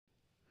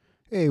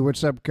Hey,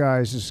 what's up,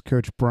 guys? This is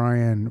Coach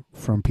Brian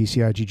from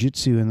PCI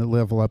Jiu-Jitsu and the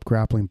Level Up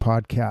Grappling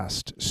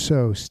Podcast.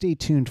 So stay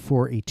tuned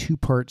for a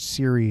two-part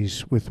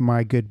series with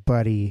my good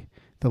buddy,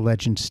 the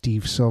legend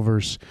Steve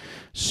Silvers.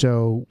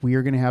 So we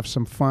are going to have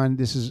some fun.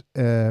 This is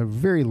a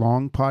very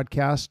long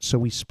podcast, so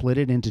we split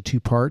it into two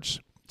parts.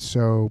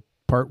 So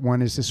part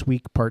one is this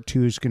week. Part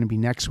two is going to be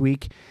next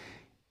week.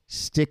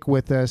 Stick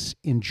with us.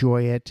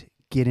 Enjoy it.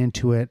 Get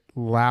into it,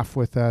 laugh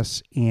with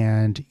us,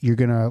 and you're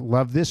going to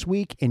love this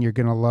week, and you're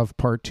going to love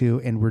part two,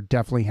 and we're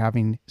definitely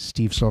having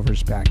Steve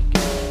Silvers back.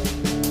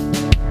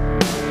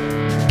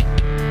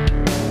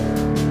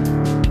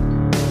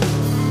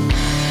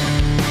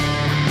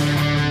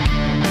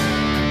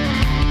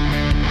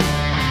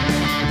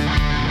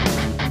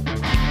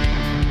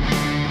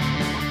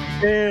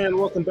 And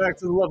welcome back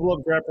to the Level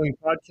Up Grappling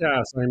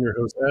Podcast. I'm your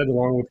host, Ed,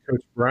 along with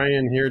Coach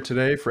Brian here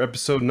today for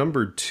episode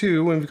number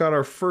 2, and we've got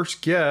our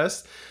first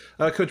guest.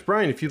 Coach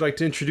Brian, if you'd like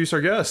to introduce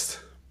our guest.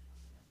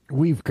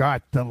 We've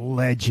got the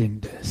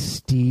legend,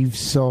 Steve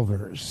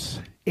Silvers,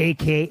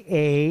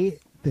 a.k.a.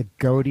 the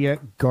Godia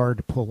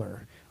Guard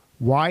Puller.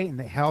 Why in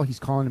the hell he's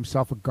calling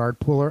himself a guard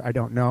puller, I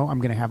don't know. I'm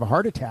going to have a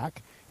heart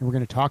attack, and we're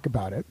going to talk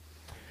about it.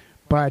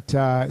 But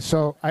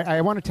so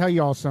I want to tell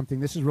you all something.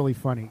 This is really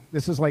funny.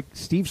 This is like,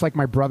 Steve's like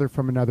my brother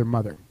from another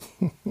mother.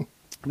 I'm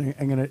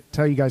going to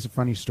tell you guys a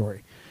funny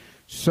story.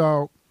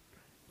 So,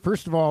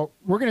 first of all,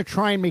 we're going to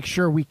try and make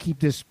sure we keep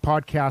this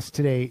podcast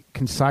today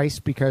concise,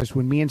 because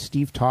when me and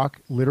Steve talk,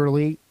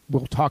 literally,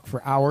 we'll talk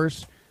for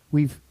hours.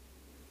 We've,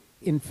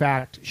 in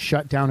fact,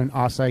 shut down an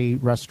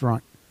acai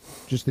restaurant,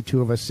 just the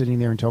two of us sitting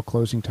there until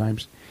closing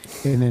times,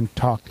 and then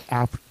talked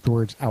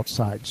afterwards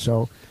outside.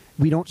 So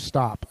we don't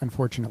stop,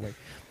 unfortunately.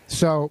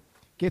 So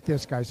get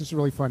this, guys. This is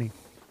really funny.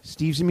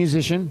 Steve's a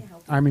musician.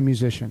 I'm a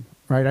musician,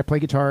 right? I play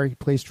guitar. He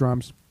plays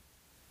drums.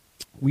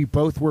 We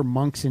both were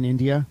monks in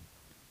India.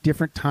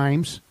 Different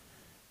times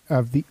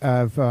of the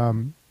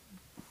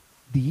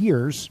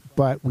years,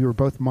 but we were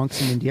both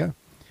monks in India,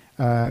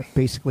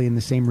 basically in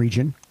the same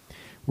region.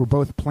 We're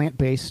both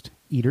plant-based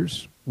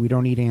eaters. We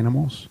don't eat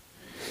animals.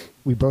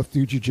 We both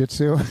do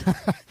jiu-jitsu.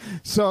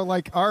 So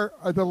like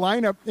the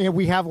lineup, and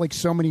we have like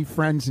so many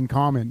friends in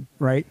common,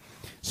 right?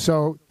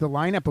 So the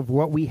lineup of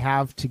what we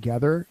have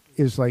together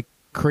is like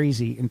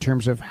crazy in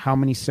terms of how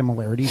many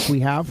similarities we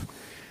have.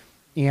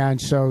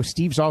 And so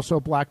Steve's also a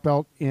black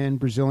belt in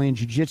Brazilian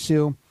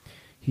Jiu-Jitsu.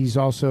 He's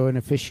also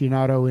an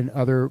aficionado in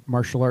other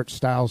martial arts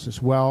styles as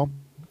well.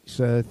 He's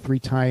a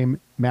 3-time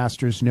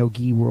Masters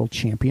No-Gi World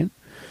Champion,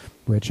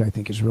 which I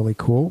think is really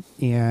cool.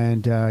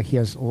 And he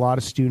has a lot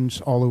of students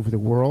all over the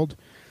world.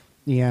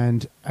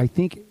 And I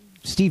think,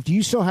 Steve, do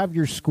you still have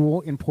your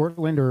school in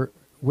Portland, or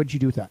what did you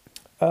do with that?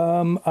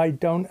 I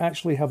don't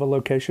actually have a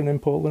location in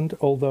Portland,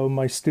 although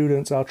my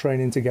students are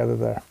training together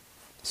there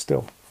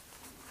still.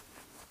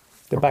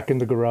 They're back in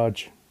the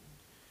garage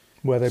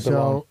where they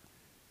belong.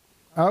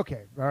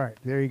 Okay. All right.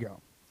 There you go.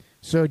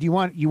 So do you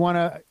want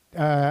to,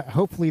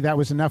 hopefully that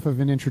was enough of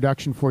an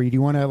introduction for you. Do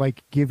you want to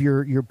like give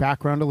your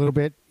background a little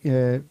bit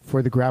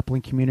for the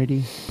grappling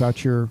community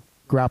about your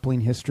grappling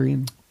history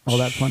and all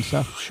that fun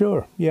stuff?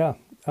 Sure. Yeah.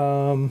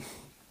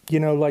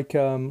 Like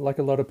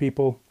a lot of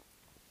people,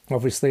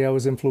 obviously I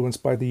was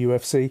influenced by the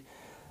UFC.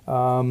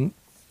 I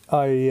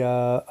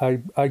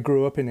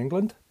grew up in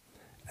England,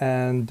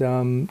 and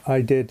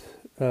I did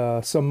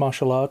some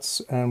martial arts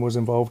and was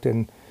involved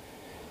in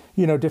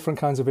different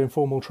kinds of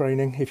informal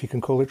training, if you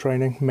can call it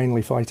training,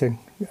 mainly fighting,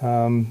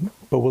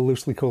 but we'll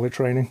loosely call it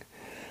training.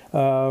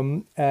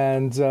 So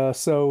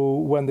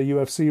when the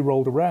UFC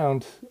rolled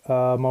around,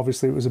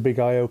 obviously it was a big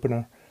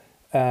eye-opener.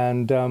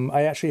 And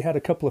I actually had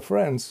a couple of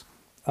friends.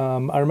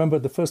 I remember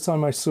the first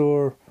time I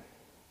saw,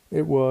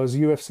 it was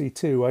UFC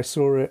 2. I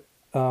saw it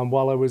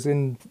while I was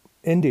in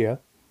India.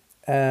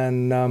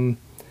 And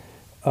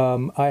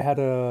I had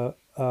a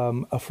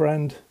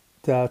friend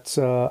that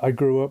I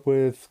grew up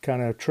with,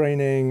 kind of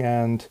training,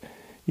 and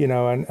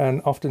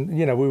and often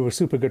we were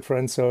super good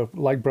friends, so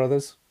like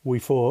brothers we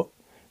fought.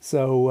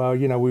 So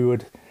we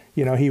would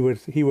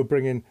he would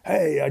bring in,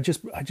 hey, I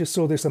just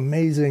saw this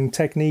amazing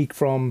technique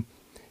from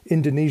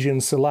Indonesian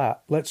Silat,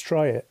 let's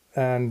try it.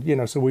 And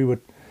so we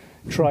would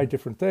try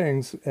different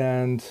things.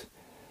 And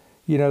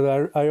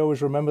I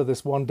always remember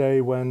this one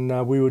day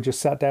when we were just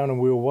sat down and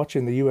we were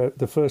watching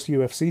the first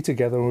UFC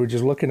together, and we were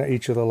just looking at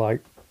each other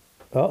like,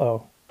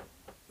 uh-oh,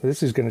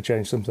 this is going to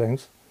change some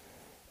things.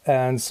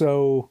 And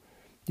so,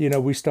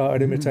 we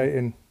started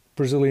imitating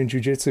Brazilian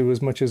Jiu-Jitsu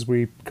as much as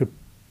we could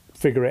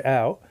figure it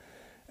out.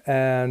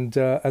 And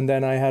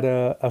then I had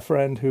a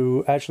friend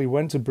who actually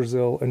went to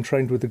Brazil and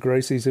trained with the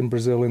Gracies in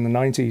Brazil in the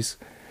 90s.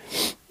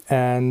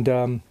 And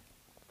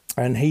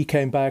he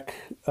came back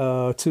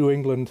to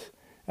England.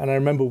 And I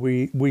remember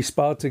we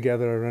sparred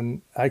together,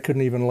 and I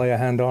couldn't even lay a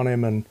hand on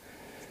him. And,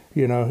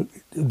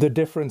 the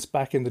difference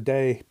back in the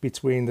day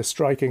between the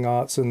striking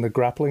arts and the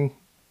grappling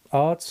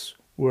arts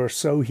were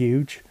so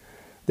huge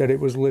that it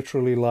was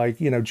literally like,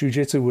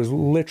 jiu-jitsu was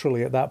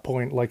literally at that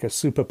point like a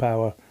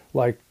superpower.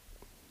 Like,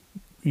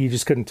 you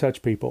just couldn't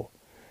touch people.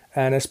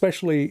 And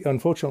especially,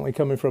 unfortunately,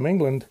 coming from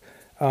England,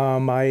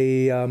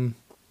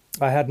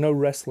 I had no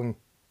wrestling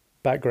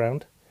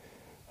background.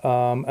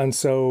 And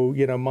so,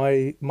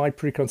 my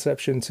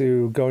preconception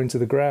to going to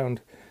the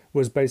ground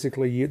was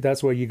basically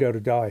that's where you go to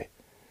die.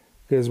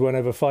 Because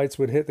whenever fights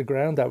would hit the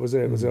ground, that was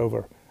it. It was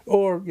over.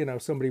 Or,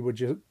 somebody would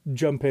just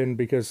jump in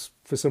because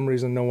for some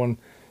reason no one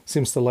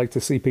seems to like to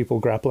see people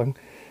grappling.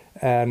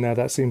 And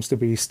that seems to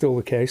be still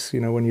the case,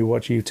 when you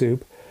watch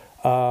YouTube.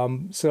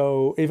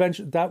 So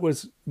eventually that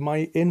was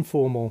my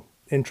informal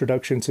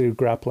introduction to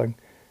grappling.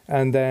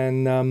 And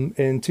then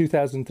in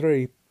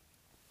 2003,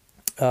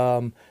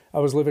 I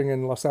was living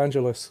in Los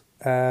Angeles,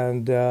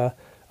 and there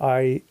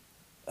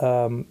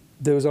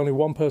was only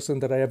one person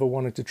that I ever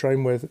wanted to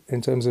train with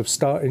in terms of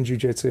starting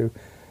jiu-jitsu,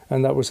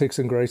 and that was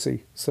Rickson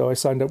Gracie. So I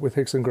signed up with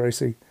Rickson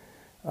Gracie.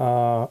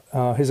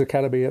 His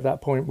academy at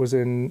that point was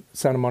in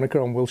Santa Monica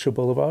on Wilshire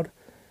Boulevard.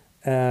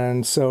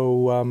 And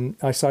so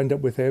I signed up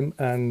with him,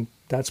 and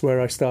that's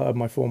where I started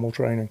my formal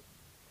training.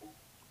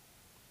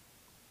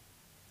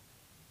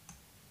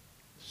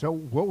 So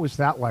what was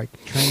that like,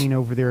 training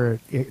over there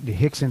at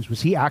Rickson's?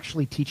 Was he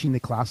actually teaching the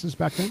classes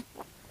back then?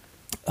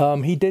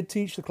 He did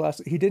teach the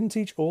class. He didn't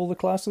teach all the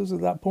classes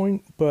at that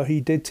point, but he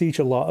did teach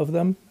a lot of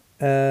them.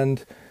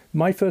 And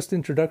my first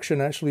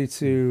introduction, actually,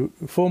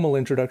 formal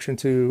introduction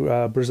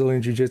to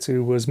Brazilian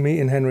Jiu-Jitsu was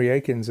meeting Henry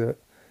Akins at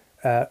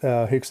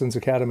Rickson's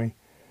Academy.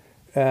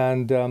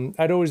 And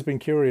I'd always been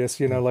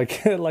curious,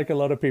 like like a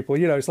lot of people,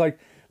 it's like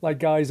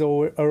guys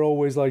are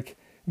always like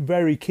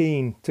very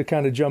keen to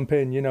kind of jump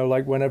in,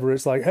 like whenever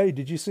it's like, hey,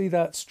 did you see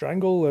that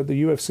strangle at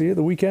the UFC at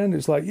the weekend?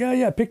 It's like,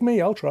 yeah, pick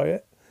me, I'll try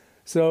it.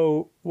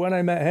 So when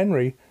I met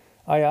Henry,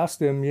 I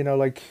asked him,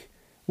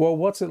 well,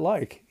 what's it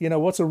like?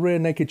 What's a rear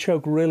naked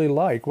choke really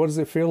like? What does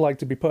it feel like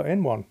to be put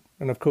in one?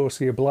 And of course,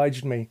 he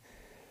obliged me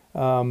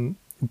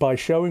by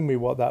showing me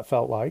what that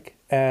felt like.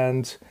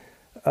 And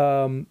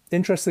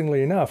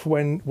interestingly enough,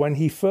 when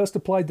he first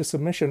applied the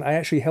submission, I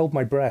actually held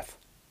my breath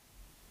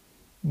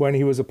when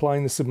he was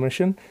applying the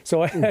submission.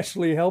 So I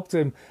actually helped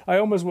him. I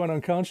almost went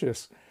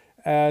unconscious.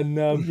 And,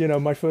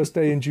 my first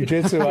day in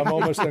jiu-jitsu, I'm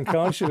almost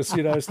unconscious.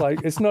 It's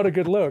like, it's not a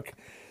good look.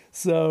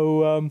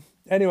 So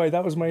anyway,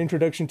 that was my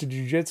introduction to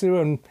jiu-jitsu.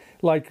 And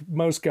like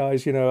most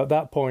guys, at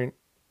that point,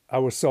 I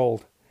was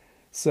sold.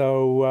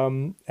 So,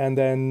 and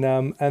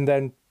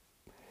then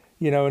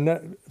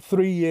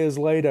 3 years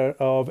later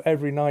of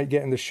every night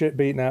getting the shit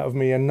beaten out of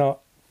me and not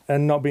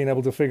being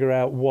able to figure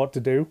out what to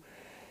do,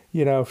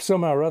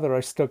 somehow or other I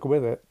stuck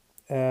with it.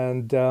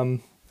 And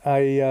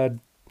I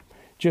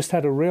just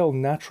had a real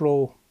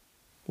natural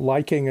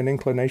liking and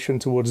inclination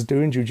towards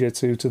doing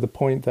jiu-jitsu, to the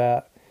point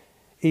that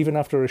even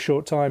after a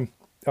short time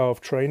of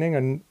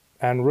training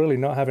and really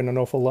not having an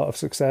awful lot of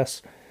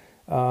success,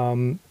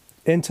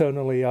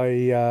 internally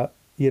I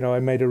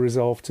made a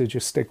resolve to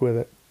just stick with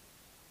it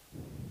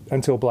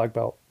until black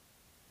belt.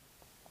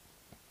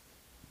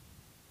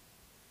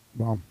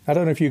 Well, I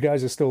don't know if you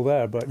guys are still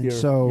there, but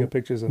your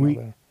pictures are not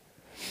there.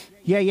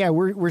 Yeah,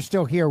 we're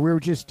still here. We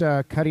were just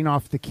cutting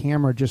off the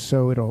camera just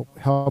so it'll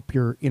help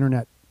your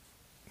internet.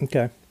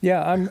 Okay.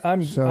 Yeah,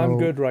 I'm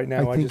good right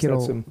now. I think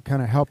it'll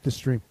kind of help the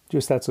stream.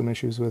 Just had some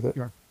issues with it.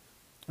 Sure.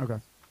 Okay.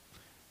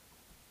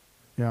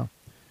 Yeah.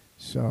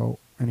 So,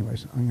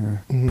 anyways, I'm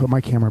gonna put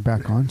my camera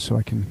back on so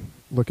I can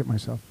look at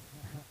myself.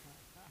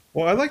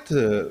 Well, I'd like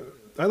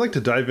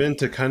to dive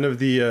into kind of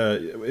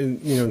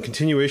the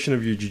continuation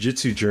of your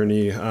jiu-jitsu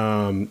journey.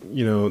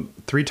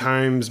 3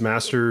 times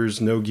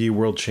Masters no-gi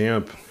world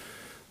champ.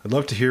 I'd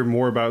love to hear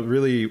more about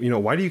really,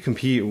 why do you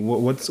compete?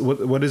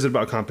 What is it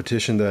about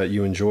competition that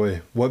you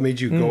enjoy? What made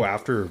you go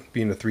after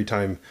being a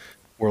 3-time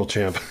world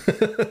champ?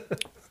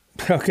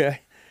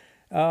 Okay.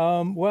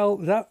 Well,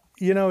 that,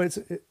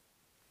 the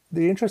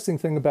interesting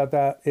thing about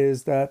that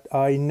is that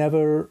I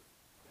never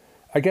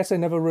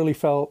really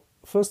felt,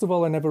 first of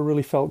all, I never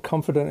really felt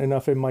confident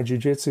enough in my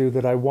jiu-jitsu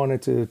that I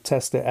wanted to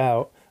test it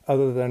out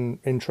other than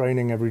in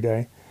training every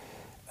day.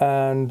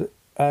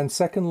 And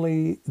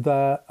secondly,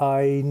 that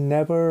I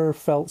never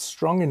felt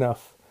strong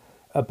enough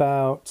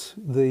about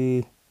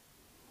the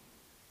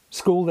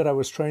school that I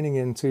was training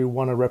in to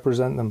want to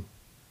represent them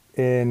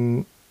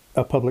in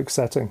a public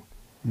setting.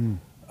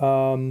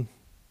 In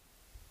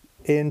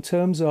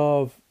terms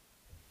of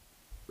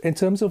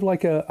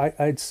like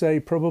I'd say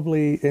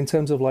probably in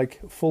terms of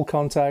like full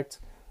contact,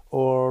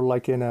 or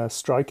like in a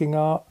striking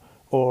art,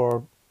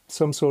 or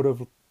some sort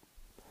of,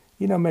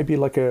 maybe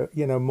like a,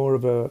 more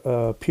of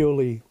a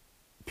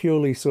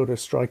purely sort of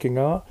striking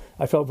art.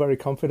 I felt very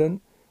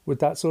confident with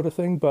that sort of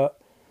thing, but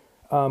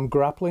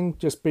grappling,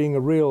 just being a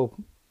real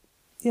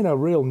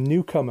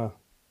newcomer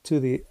to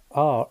the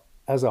art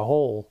as a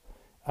whole,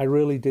 I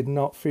really did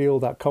not feel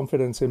that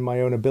confidence in my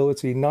own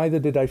ability. Neither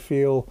did I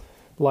feel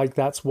like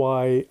that's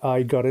why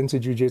I got into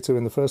jiu-jitsu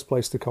in the first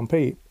place, to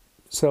compete.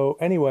 So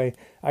anyway,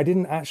 I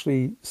didn't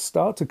actually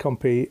start to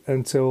compete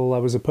until I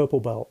was a purple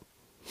belt.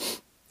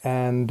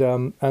 And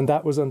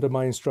that was under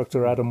my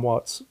instructor, Adam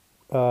Watts,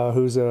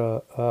 who's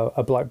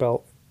a black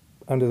belt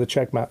under the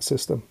checkmat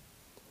system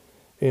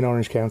in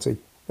Orange County.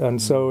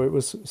 And so it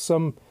was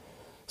some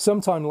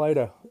sometime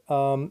later.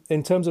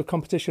 In terms of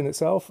competition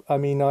itself, I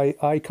mean,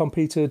 I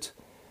competed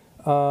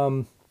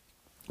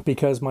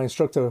because my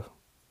instructor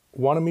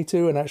wanted me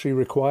to and actually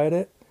required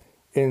it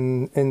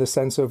in the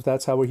sense of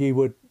that's how he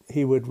would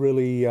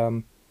really,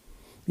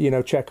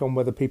 check on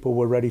whether people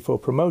were ready for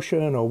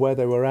promotion or where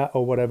they were at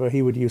or whatever.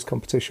 He would use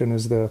competition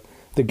as the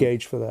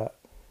gauge for that.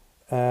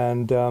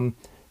 And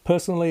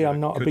personally, I'm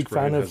not Coach a big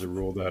Brian fan has of... a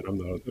rule that I'm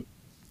not...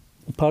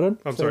 Pardon?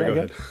 I'm Say sorry, that go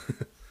again?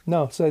 ahead.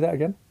 No, say that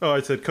again. Oh,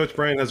 I said Coach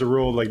Brian has a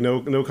rule like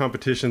no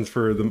competitions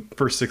for the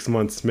first 6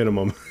 months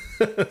minimum.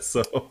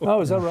 So.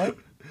 Oh, is that right?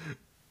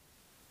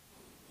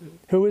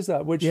 Who is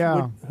that?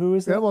 Who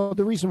is that? Well,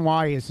 the reason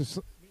why is just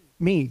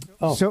me.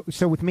 Oh.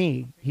 So with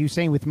me, he was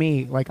saying with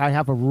me, like I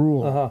have a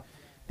rule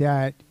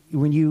that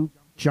when you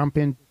jump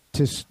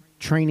into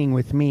training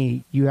with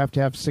me, you have to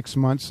have 6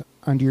 months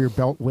under your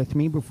belt with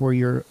me before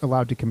you're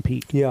allowed to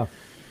compete. Yeah.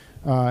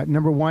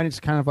 Number one, it's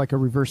kind of like a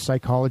reverse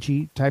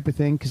psychology type of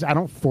thing because I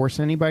don't force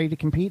anybody to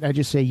compete. I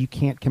just say you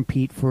can't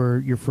compete for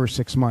your first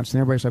 6 months.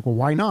 And everybody's like, well,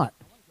 why not?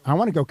 I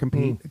want to go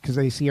compete because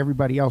they see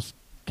everybody else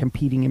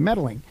competing and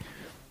medaling.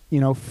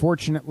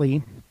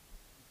 Fortunately,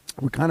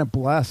 we're kind of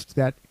blessed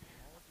that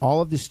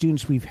all of the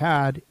students we've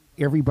had,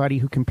 everybody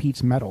who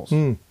competes medals.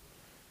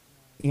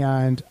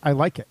 And I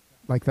like it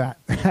like that.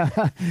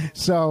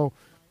 So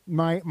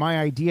my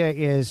idea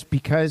is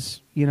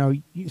because,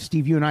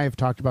 Steve, you and I have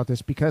talked about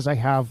this, because I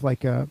have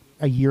like a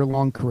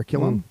year-long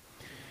curriculum,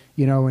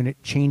 and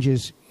it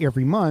changes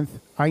every month,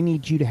 I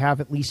need you to have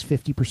at least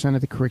 50%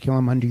 of the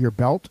curriculum under your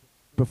belt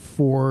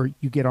before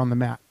you get on the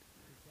mat,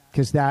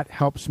 because that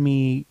helps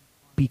me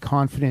be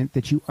confident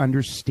that you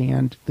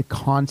understand the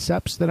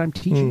concepts that I'm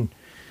teaching.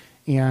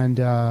 And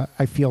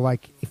I feel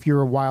like if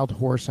you're a wild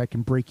horse, I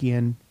can break you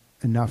in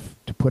enough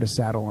to put a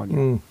saddle on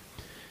you.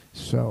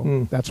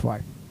 So that's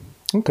why.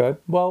 Okay.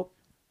 Well,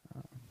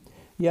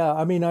 yeah,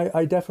 I mean,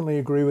 I definitely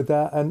agree with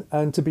that.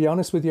 And to be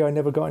honest with you, I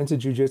never got into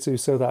jiu-jitsu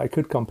so that I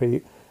could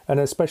compete. And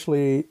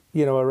especially,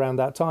 around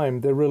that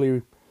time, there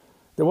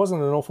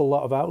wasn't an awful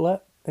lot of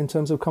outlet in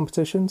terms of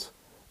competitions.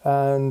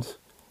 And,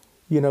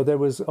 there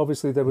was the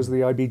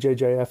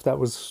IBJJF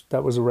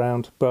that was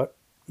around, but,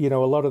 a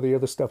lot of the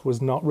other stuff was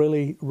not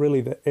really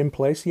in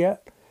place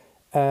yet.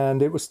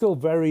 And it was still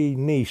very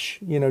niche.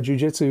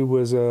 Jiu-jitsu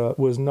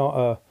was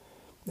not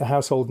a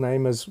household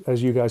name, as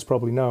you guys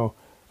probably know,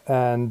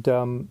 and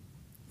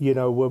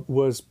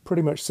was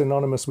pretty much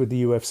synonymous with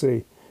the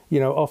UFC.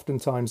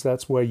 Oftentimes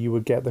that's where you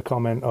would get the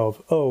comment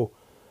of,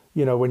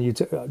 when you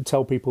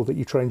tell people that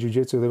you train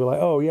jiu-jitsu, they were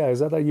like, oh yeah, is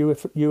that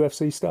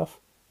UFC stuff?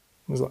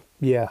 I was like,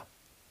 yeah,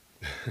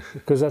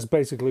 because that's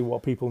basically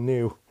what people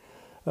knew.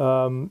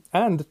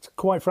 And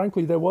quite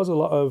frankly, there was a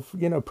lot of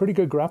pretty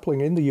good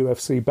grappling in the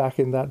UFC back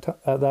in at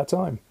that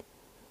time.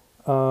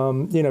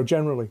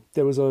 Generally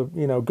there was a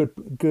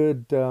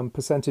good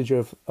percentage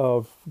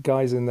of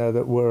guys in there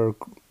that were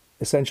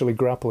essentially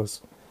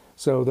grapplers,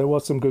 so there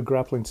was some good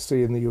grappling to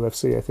see in the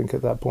UFC, I think,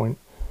 at that point.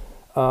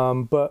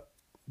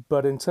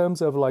 But in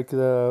terms of like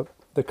the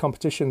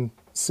competition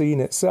scene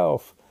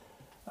itself,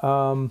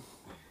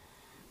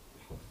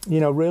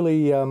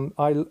 really,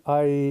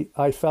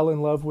 I fell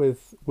in love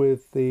with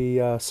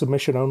the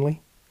submission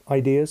only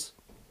ideas,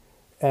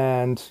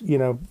 and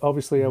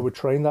obviously I would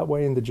train that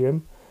way in the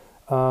gym.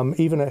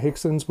 Even at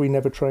Hickson's, we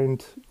never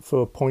trained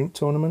for point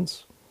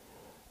tournaments.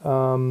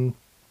 And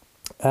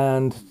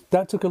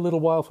that took a little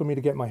while for me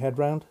to get my head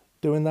around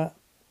doing that.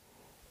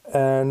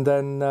 And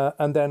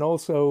then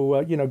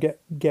also,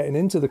 getting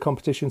into the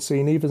competition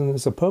scene, even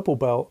as a purple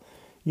belt,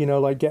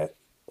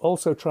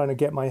 also trying to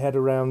get my head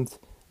around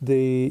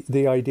the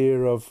idea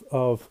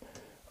of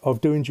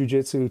doing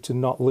jiu-jitsu to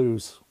not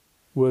lose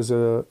was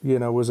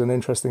an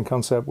interesting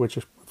concept, which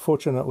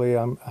fortunately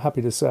I'm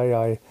happy to say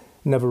I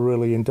never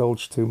really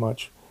indulged too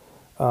much.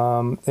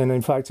 And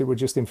in fact, it would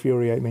just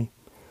infuriate me.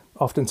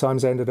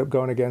 Oftentimes I ended up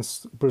going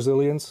against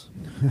Brazilians,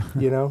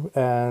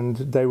 and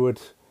they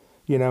would,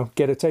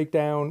 get a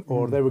takedown,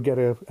 or they would get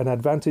an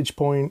advantage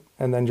point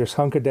and then just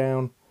hunker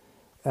down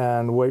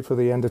and wait for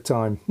the end of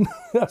time.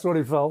 That's what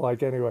it felt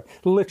like anyway.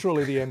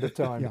 Literally the end of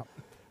time. Yeah.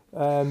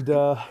 And,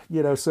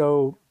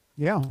 so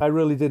yeah, I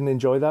really didn't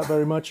enjoy that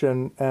very much.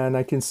 And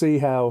I can see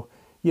how,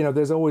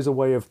 there's always a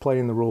way of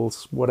playing the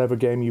rules, whatever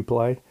game you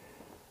play.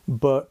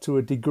 But to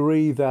a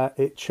degree that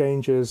it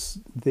changes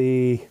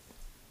the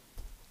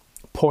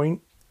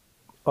point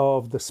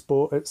of the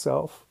sport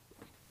itself,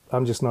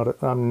 I'm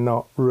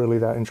not really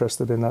that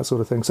interested in that sort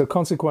of thing. So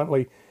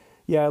consequently,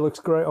 yeah, it looks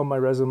great on my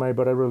resume,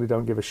 but I really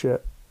don't give a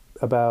shit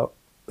about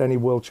any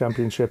world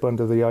championship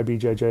under the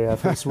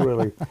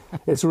IBJJF.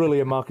 It's really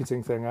a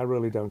marketing thing. I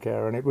really don't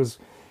care. And it was,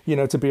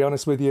 to be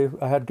honest with you,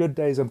 I had good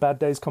days and bad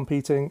days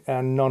competing,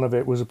 and none of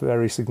it was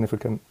very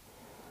significant.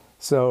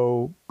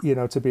 So,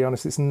 to be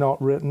honest, it's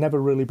never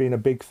really been a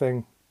big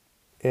thing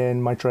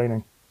in my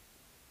training.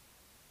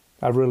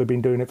 I've really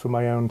been doing it for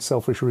my own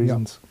selfish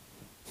reasons.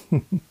 Yeah.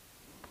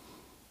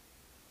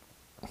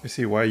 I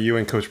see why you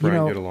and Coach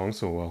Brian get along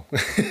so well.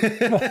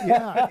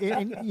 Yeah,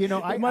 and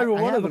I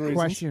have a reasons.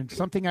 question,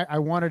 something I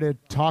wanted to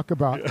talk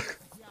about.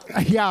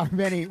 Yeah,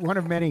 one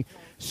of many.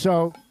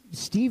 So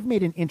Steve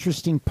made an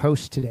interesting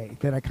post today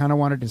that I kind of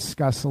want to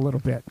discuss a little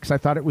bit because I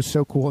thought it was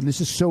so cool, and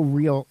this is so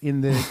real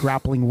in the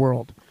grappling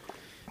world.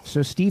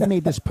 So Steve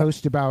made this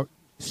post about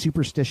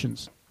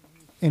superstitions,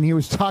 and he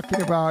was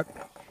talking about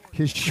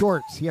his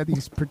shorts. He had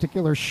these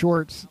particular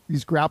shorts,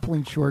 these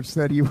grappling shorts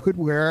that he would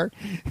wear.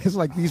 It's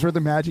like these were the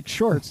magic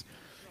shorts.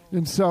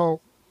 And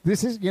so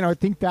this is,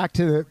 think back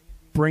to the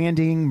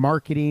branding,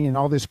 marketing, and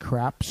all this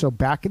crap. So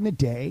back in the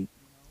day,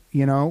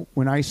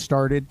 when I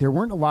started, there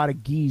weren't a lot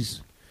of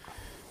gis.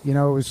 It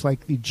was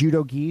like the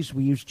judo gis.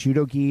 We used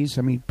judo gis.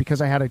 I mean,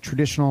 because I had a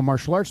traditional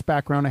martial arts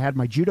background, I had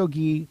my judo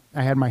gi,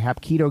 I had my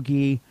hapkido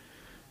gi.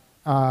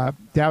 That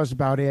was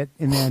about it.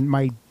 And then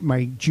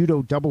my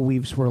judo double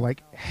weaves were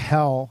like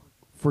hell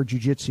for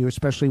jiu-jitsu,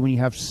 especially when you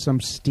have some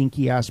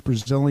stinky ass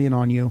Brazilian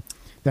on you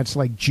that's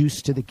like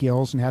juiced to the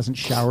gills and hasn't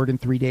showered in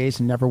 3 days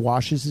and never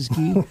washes his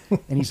gi.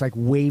 And he's like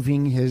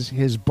waving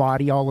his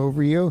body all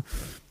over you.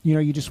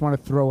 You just want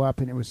to throw up,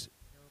 and it was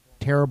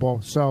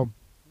terrible. So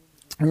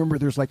I remember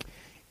there's like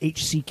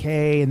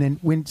HCK, and then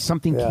when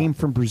something came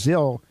from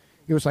Brazil,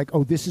 it was like,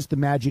 oh, this is the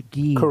magic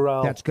gi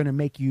that's going to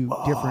make you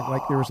different.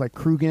 Like there was like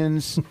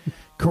Krugen's,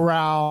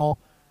 Corral,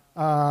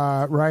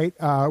 right?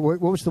 What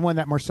was the one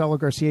that Marcelo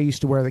Garcia used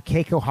to wear? The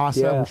Keiko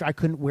Hasa, which I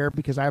couldn't wear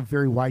because I have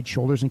very wide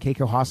shoulders, and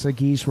Keiko Hasa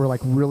gis were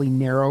like really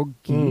narrow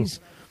gis.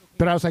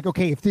 But I was like,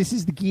 okay, if this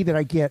is the gi that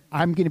I get,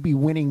 I'm going to be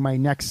winning my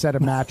next set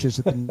of matches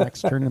at the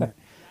next tournament.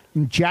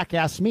 And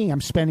jackass me,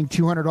 I'm spending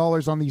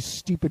 $200 on these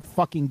stupid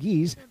fucking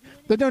gis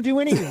that don't do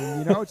anything.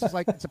 It's just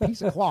like it's a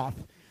piece of cloth.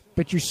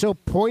 But you're so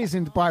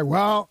poisoned by,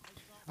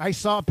 I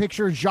saw a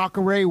picture of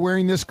Jacare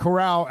wearing this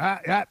Corral.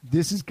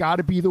 This has got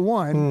to be the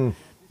one.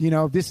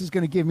 This is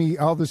going to give me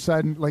all of a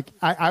sudden, like,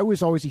 I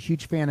was always a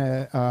huge fan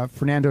of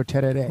Fernando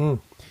Terere.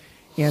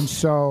 And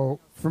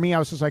so for me, I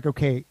was just like,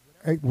 okay,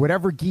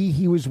 whatever gi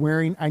he was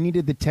wearing, I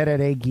needed the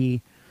Terere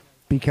gi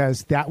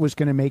because that was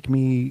going to make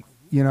me,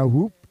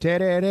 whoop,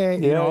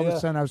 Terere. All of a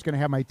sudden I was going to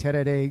have my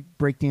Terere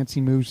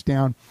breakdancing moves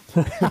down.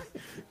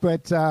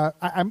 But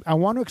I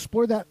want to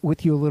explore that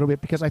with you a little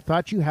bit because I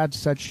thought you had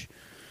such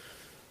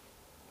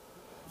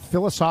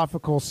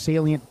philosophical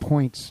salient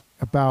points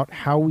about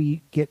how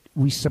we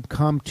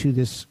succumb to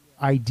this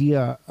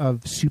idea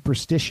of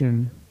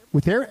superstition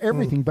with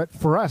everything. But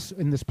for us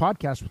in this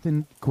podcast,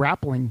 within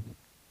grappling,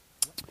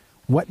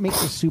 what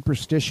makes us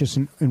superstitious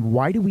and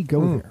why do we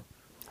go there?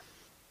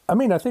 I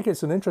mean, I think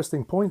it's an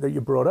interesting point that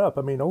you brought up.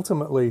 I mean,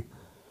 ultimately,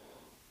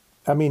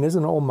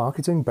 isn't all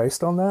marketing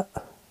based on that?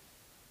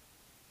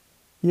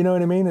 You know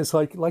what I mean? It's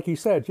like you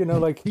said, yeah.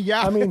 If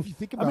you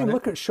think about it.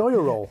 Look at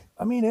Shoya Roll.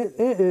 I mean, it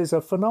is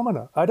a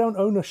phenomenon. I don't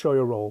own a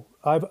Shoya Roll.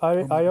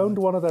 I owned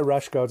one of their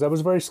rash guards. I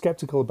was very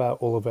skeptical about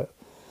all of it,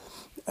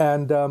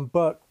 and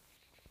but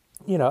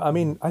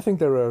I think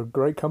they're a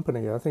great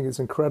company. I think it's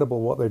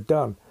incredible what they've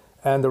done,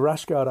 and the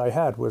rash guard I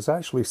had was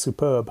actually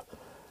superb,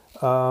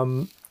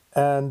 but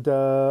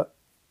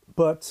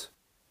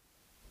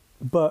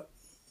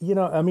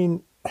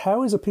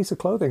how is a piece of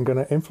clothing going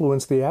to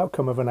influence the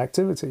outcome of an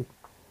activity?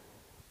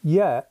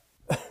 Yeah,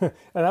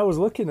 and I was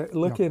looking at.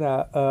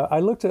 I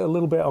looked at a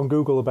little bit on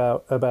Google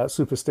about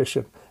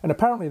superstition, and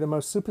apparently the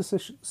most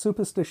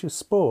superstitious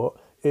sport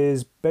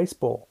is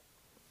baseball.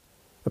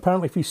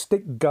 Apparently, if you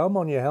stick gum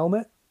on your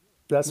helmet,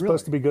 that's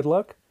supposed to be good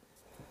luck.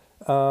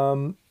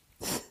 Stuff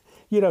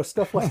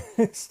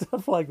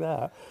like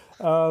that.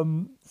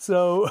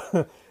 So,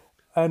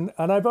 and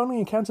I've only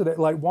encountered it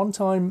like one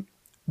time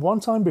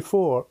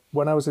before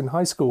when I was in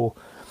high school,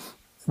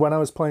 when I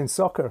was playing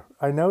soccer.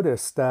 I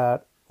noticed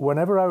that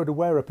whenever I would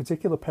wear a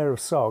particular pair of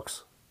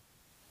socks,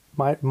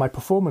 my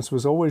performance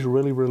was always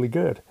really, really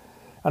good.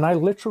 And I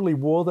literally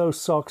wore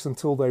those socks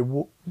until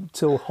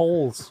till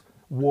holes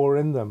wore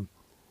in them.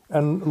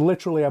 And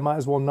literally I might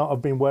as well not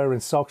have been wearing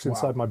socks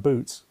inside my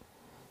boots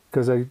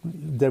because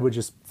they were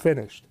just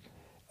finished.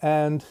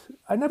 And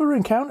I never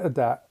encountered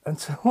that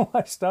until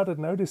I started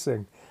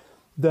noticing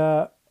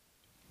that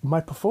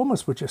my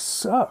performance would just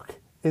suck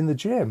in the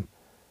gym.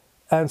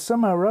 And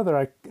somehow or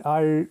other,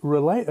 I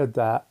related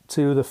that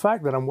to the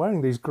fact that I'm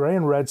wearing these grey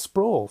and red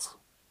sprawls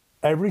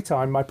every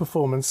time my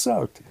performance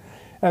sucked.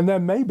 And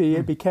then maybe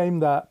it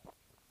became that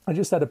I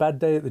just had a bad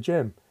day at the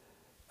gym.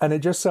 And it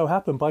just so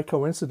happened by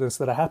coincidence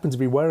that I happened to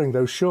be wearing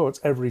those shorts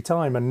every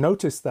time and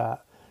noticed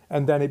that.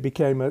 And then it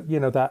became,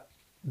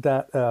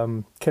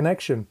 that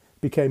connection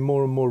became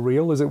more and more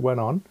real as it went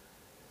on.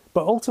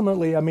 But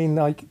ultimately,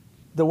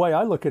 the way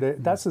I look at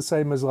it, that's the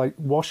same as like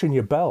washing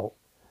your belt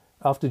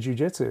after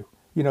jiu-jitsu.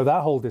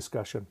 That whole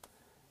discussion,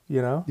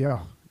 Yeah.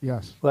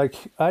 Yes. Like,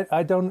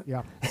 I don't...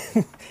 Yeah.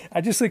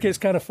 I just think it's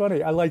kind of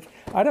funny.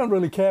 I don't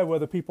really care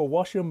whether people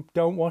wash them,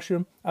 don't wash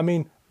them. I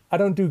mean, I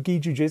don't do gi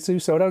jiu-jitsu,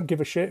 so I don't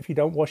give a shit if you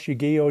don't wash your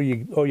gi or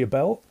your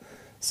belt.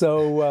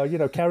 So,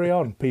 carry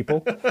on, people.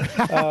 But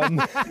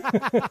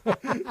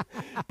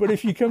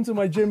if you come to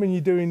my gym and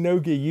you're doing no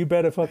gi, you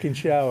better fucking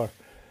shower.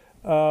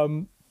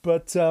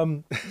 But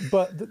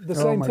the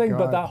same thing,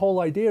 but that whole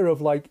idea of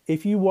like,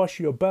 if you wash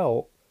your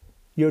belt,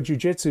 your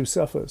jiu-jitsu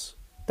suffers.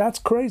 That's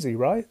crazy,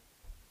 right?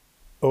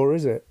 Or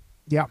is it?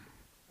 Yeah.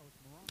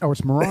 Oh,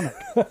 it's moronic.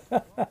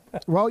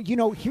 Well,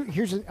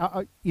 here's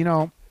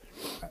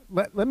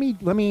let me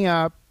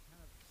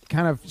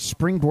kind of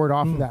springboard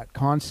off of that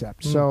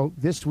concept. So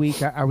this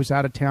week I was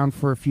out of town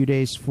for a few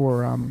days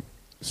for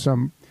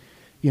some,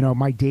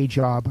 my day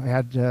job. I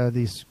had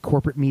these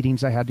corporate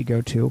meetings I had to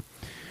go to.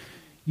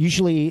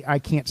 Usually I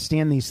can't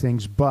stand these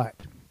things, but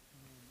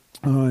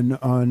on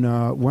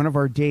one of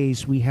our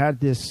days we had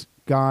this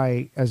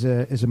guy as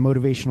a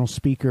motivational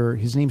speaker.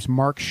 His name's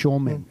Mark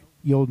Schulman.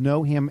 You'll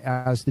know him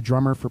as the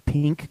drummer for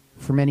Pink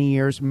for many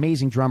years.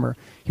 Amazing drummer.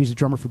 He was a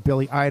drummer for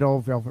Billy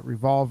Idol, Velvet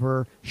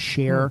Revolver,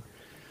 Cher.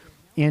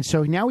 And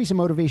so now he's a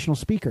motivational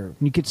speaker. And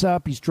he gets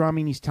up, he's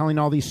drumming, he's telling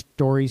all these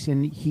stories.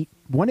 And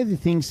one of the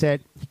things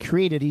that he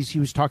created is he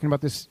was talking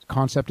about this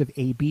concept of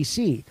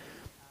ABC.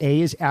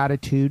 A is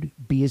attitude,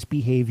 B is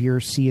behavior,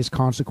 C is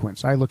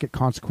consequence. I look at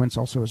consequence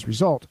also as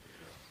result.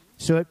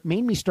 So it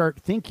made me start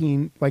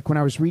thinking, like when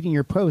I was reading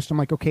your post, I'm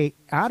like, okay,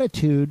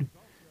 attitude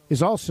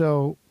is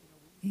also,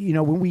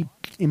 when we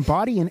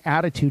embody an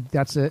attitude,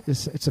 it's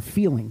a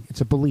feeling,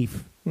 it's a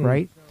belief,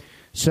 right?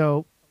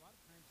 So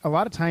a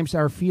lot of times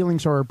our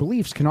feelings or our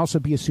beliefs can also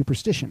be a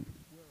superstition,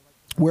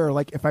 where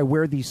like if I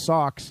wear these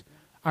socks,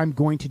 I'm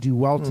going to do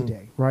well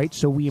today, right?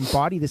 So we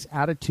embody this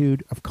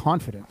attitude of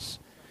confidence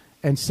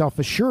and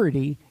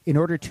self-assurity in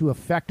order to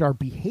affect our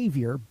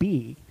behavior,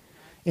 B.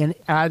 And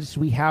as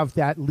we have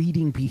that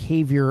leading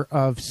behavior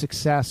of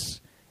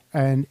success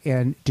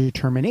and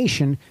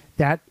determination,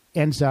 that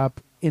ends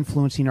up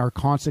influencing our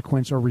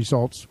consequence or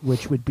results,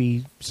 which would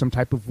be some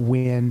type of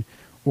win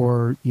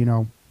or,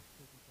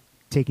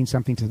 taking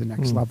something to the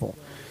next level.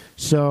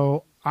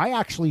 So I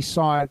actually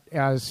saw it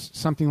as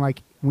something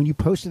like when you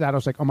posted that, I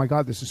was like, oh my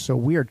God, this is so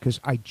weird because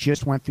I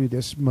just went through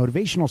this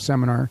motivational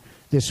seminar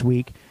this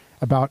week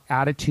about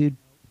attitude,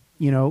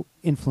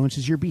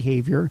 influences your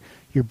behavior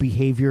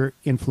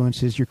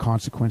influences your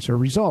consequence or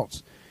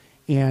results,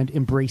 and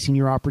embracing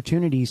your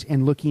opportunities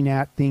and looking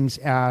at things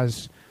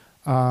as,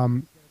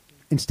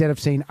 instead of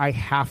saying, I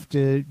have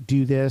to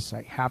do this,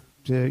 I have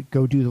to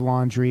go do the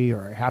laundry,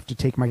 or I have to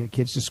take my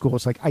kids to school.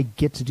 It's like, I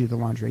get to do the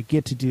laundry. I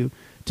get to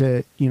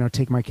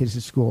take my kids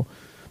to school.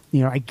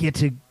 I get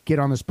to get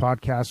on this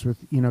podcast with,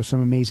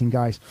 some amazing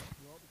guys,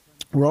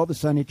 where all of a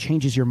sudden it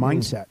changes your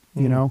mindset,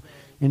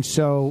 And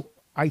so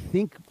I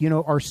think,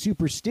 our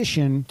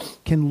superstition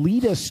can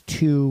lead us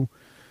to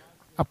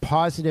a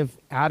positive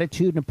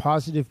attitude and a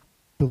positive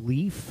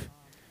belief,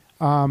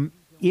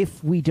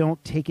 if we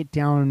don't take it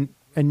down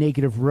a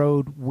negative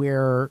road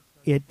where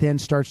it then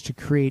starts to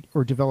create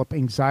or develop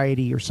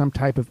anxiety or some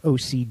type of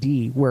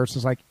OCD, where it's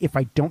just like, if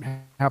I don't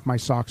have my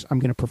socks, I'm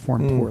going to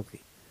perform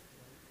poorly.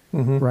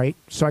 Right?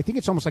 So I think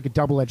it's almost like a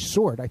double-edged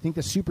sword. I think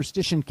the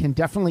superstition can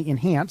definitely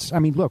enhance. I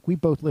mean, look, we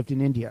both lived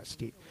in India,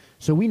 Steve.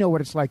 So we know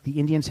what it's like. The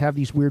Indians have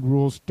these weird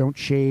rules. Don't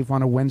shave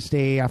on a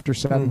Wednesday after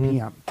 7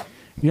 p.m.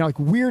 Like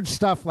weird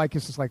stuff like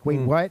it's just like, wait,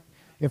 what?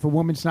 If a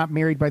woman's not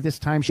married by this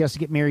time, she has to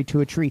get married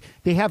to a tree.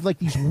 They have like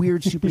these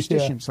weird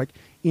superstitions. Like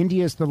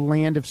India is the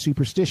land of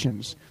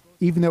superstitions.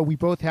 Even though we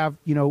both have,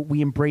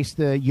 we embrace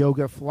the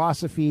yoga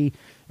philosophy,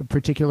 a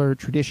particular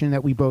tradition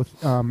that we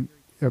both, a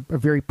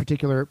very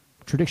particular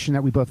tradition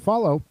that we both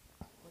follow.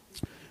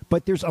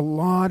 But there's a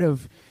lot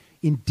of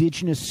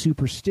indigenous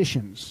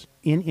superstitions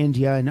in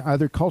India and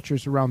other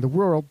cultures around the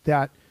world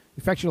that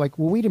affect you. Like,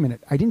 well, wait a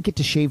minute, I didn't get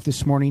to shave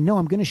this morning. No,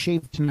 I'm going to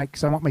shave tonight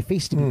because I want my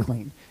face to be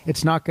clean.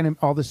 It's not going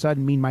to all of a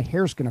sudden mean my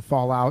hair's going to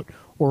fall out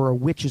or a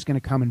witch is going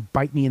to come and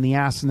bite me in the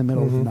ass in the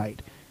middle of the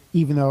night.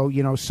 Even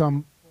though,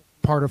 some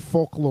part of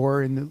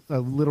folklore in a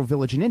little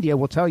village in India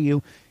will tell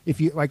you,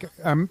 if you like,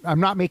 I'm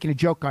not making a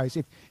joke, guys.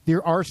 If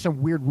there are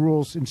some weird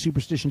rules and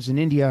superstitions in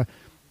India,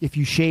 if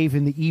you shave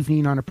in the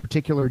evening on a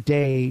particular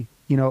day,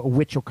 a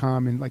witch will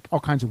come and like all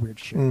kinds of weird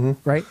shit,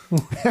 right?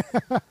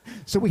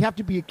 So we have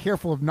to be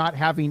careful of not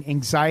having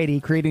anxiety,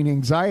 creating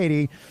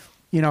anxiety,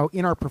 in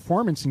our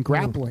performance and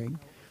grappling,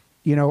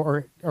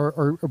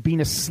 or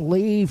being a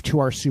slave to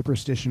our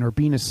superstition or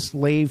being a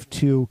slave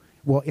to,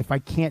 well, if I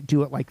can't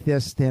do it like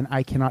this, then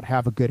I cannot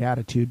have a good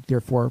attitude.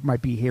 Therefore, my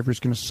behavior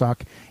is going to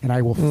suck and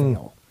I will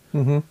fail.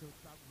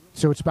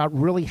 So it's about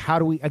really how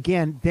do we,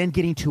 again, then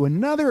getting to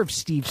another of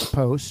Steve's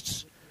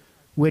posts,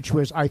 which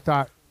was, I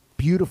thought,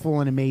 beautiful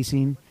and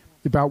amazing,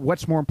 about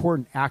what's more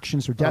important,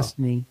 actions or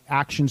destiny.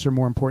 Actions are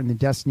more important than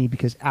destiny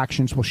because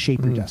actions will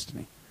shape your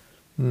destiny.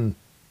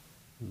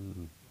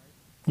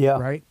 Yeah.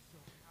 Right?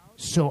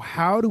 So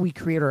how do we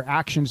create our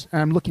actions?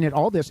 And I'm looking at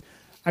all this.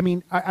 I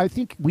mean, I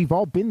think we've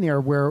all been there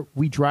where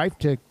we drive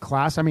to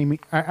class. I mean,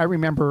 I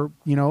remember,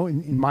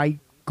 in my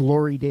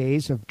glory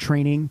days of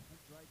training,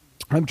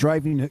 I'm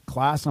driving to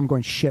class. I'm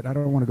going, shit, I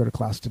don't want to go to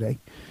class today.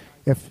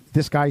 If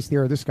this guy's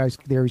there or this guy's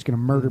there, he's going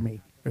to murder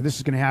me, or this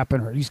is going to happen,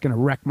 or he's going to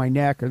wreck my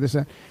neck, or this.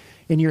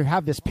 And you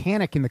have this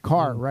panic in the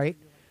car, right?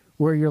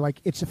 Where you're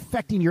like, it's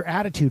affecting your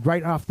attitude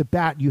right off the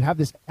bat. You have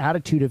this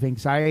attitude of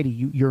anxiety.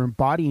 You're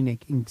embodying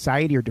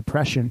anxiety or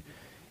depression.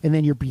 And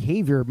then your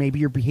behavior, maybe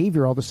your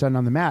behavior all of a sudden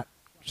on the mat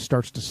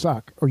starts to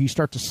suck, or you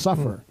start to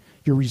suffer.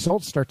 Your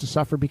results start to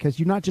suffer because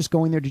you're not just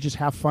going there to just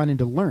have fun and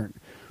to learn.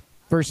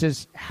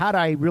 versus had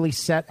I really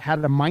had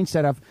a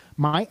mindset of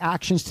my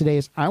actions today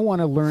is I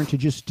want to learn to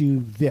just do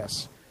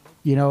this.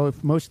 You know,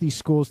 if most of these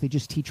schools, they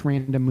just teach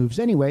random moves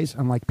anyways,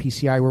 unlike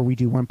PCI where we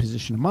do one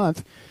position a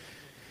month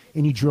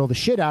and you drill the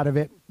shit out of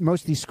it.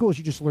 Most of these schools,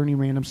 you're just learning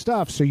random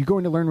stuff. So you're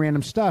going to learn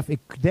random stuff. It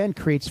then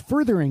creates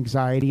further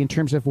anxiety in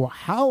terms of, well,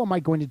 how am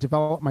I going to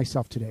develop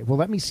myself today? Well,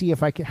 let me see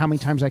if I can, how many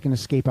times I can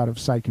escape out of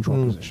side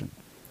control position.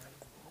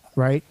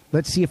 Right?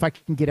 Let's see if I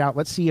can get out.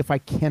 Let's see if I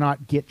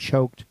cannot get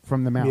choked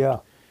from the mount.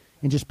 Yeah.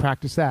 And just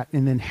practice that.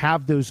 And then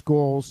have those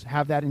goals,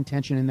 have that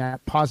intention and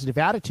that positive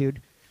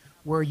attitude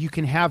where you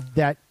can have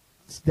that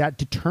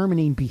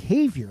determining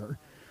behavior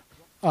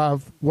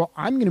of, well,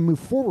 I'm going to move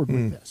forward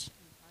with this.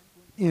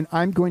 And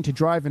I'm going to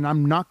drive and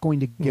I'm not going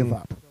to give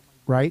up.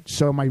 Right?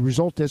 So my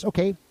result is,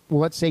 okay, well,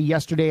 let's say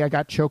yesterday I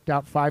got choked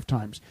out 5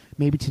 times.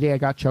 Maybe today I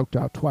got choked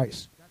out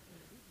twice.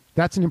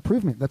 That's an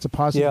improvement. That's a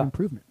positive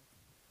improvement.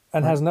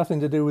 And has nothing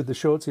to do with the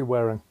shorts you're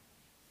wearing.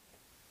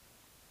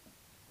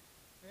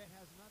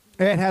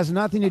 It has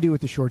nothing to do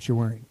with the shorts you're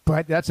wearing,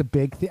 but that's a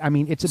big thing. I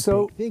mean, it's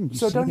a big thing.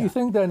 So don't you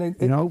think then?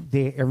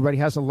 Everybody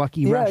has a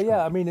lucky restaurant.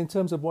 Yeah. I mean, in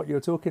terms of what you're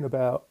talking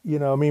about,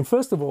 I mean,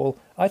 first of all,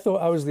 I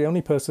thought I was the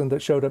only person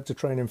that showed up to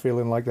training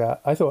feeling like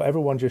that. I thought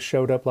everyone just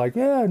showed up like,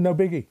 yeah, no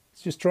biggie,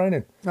 it's just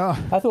training.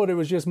 Oh. I thought it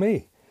was just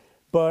me,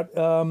 but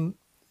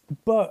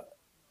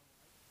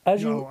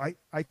as I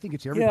think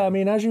it's everybody. Yeah, I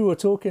mean, as you were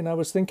talking, I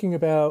was thinking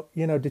about,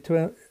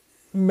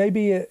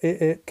 maybe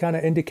it kind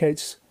of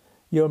indicates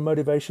your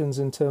motivations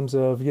in terms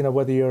of,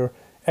 whether you're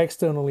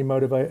externally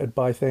motivated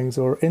by things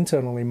or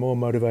internally more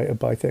motivated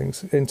by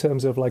things in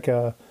terms of like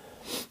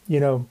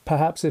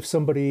perhaps if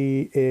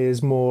somebody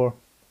is more,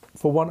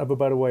 for want of a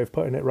better way of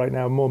putting it right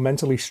now, more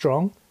mentally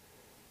strong,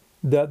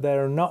 that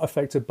they're not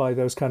affected by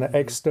those kind of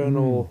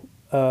external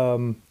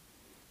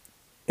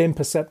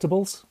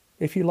imperceptibles,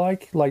 if you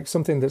like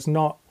something that's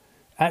not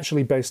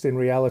actually based in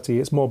reality,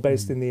 it's more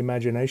based in the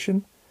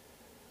imagination.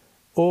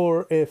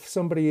 Or if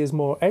somebody is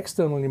more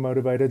externally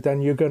motivated,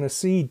 then you're going to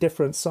see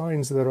different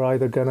signs that are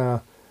either going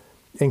to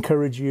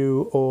encourage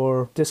you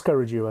or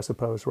discourage you, I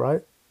suppose,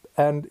 right?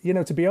 And,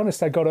 to be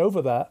honest, I got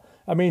over that.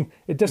 I mean,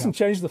 it doesn't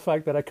change the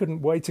fact that I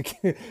couldn't wait to,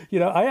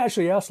 I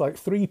actually asked like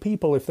 3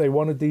 people if they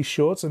wanted these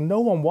shorts and no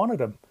one wanted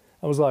them.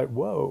 I was like,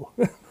 whoa.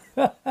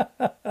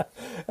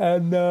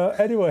 And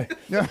anyway,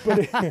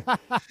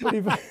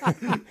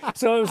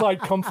 so it was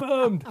like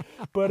confirmed,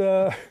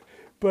 but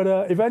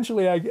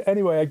eventually I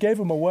gave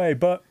them away.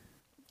 But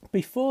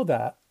before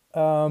that,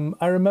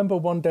 I remember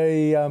one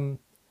day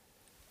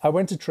I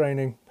went to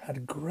training, had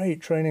a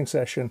great training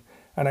session,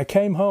 and I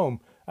came home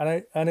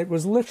and it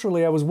was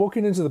literally, I was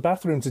walking into the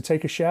bathroom to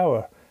take a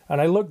shower and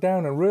I looked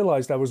down and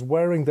realized I was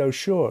wearing those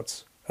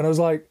shorts and I was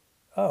like,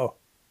 oh,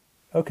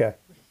 okay.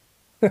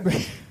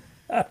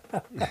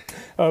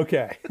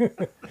 Okay,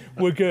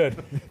 we're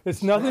good.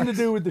 It's nothing to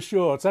do with the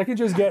shorts. I can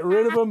just get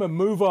rid of them and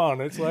move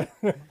on. It's like,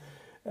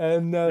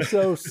 and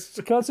so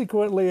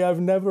consequently,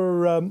 I've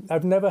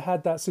never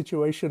had that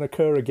situation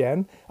occur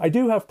again. I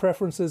do have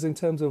preferences in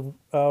terms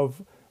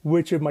of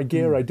which of my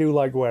gear I do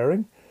like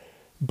wearing,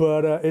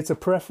 but it's a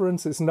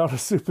preference. It's not a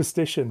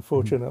superstition,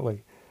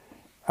 fortunately.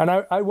 And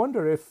I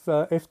wonder if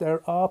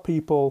there are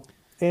people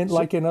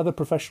in other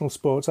professional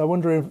sports. I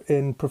wonder if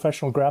in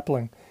professional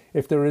grappling,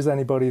 if there is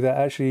anybody that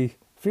actually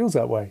feels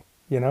that way,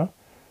 I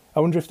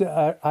wonder if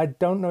I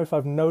don't know if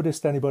I've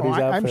noticed anybody's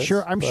outfits.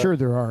 I'm sure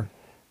there are.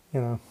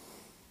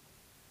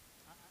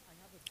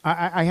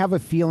 I have a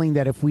feeling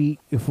that if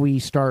we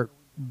start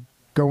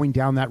going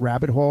down that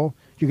rabbit hole,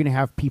 you're going to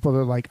have people that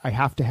are like, I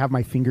have to have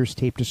my fingers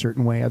taped a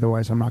certain way,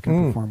 otherwise I'm not going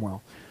to perform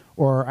well,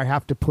 or I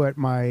have to put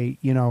my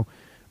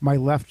my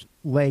left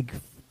leg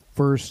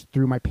first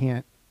through my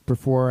pant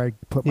before I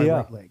put my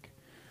right leg.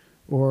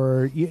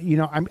 Or,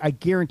 I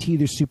guarantee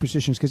there's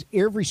superstitions because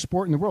every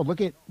sport in the world,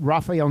 look at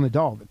Rafael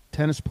Nadal, the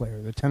tennis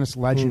player, the tennis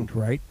legend,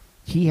 right?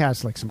 He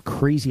has like some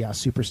crazy ass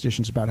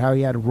superstitions about how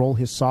he had to roll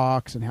his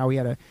socks and how he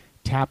had to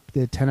tap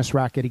the tennis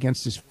racket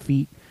against his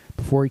feet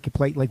before he could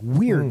play, like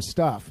weird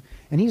stuff.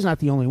 And he's not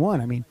the only one.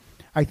 I mean,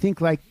 I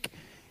think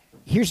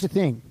here's the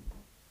thing.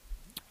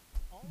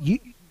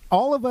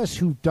 All of us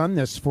who've done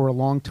this for a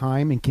long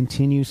time and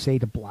continue, say,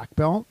 to black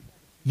belt,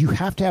 you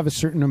have to have a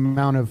certain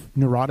amount of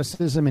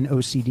neuroticism and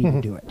OCD to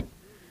do it.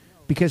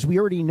 Because we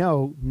already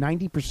know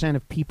 90%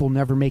 of people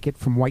never make it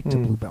from white to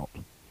blue belt.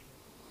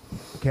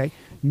 Okay?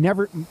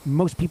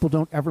 Most people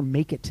don't ever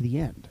make it to the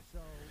end.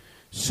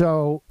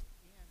 So,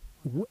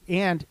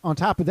 and on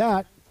top of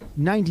that,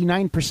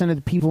 99% of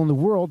the people in the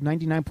world,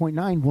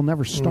 99.9, will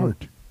never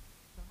start.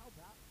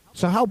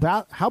 So how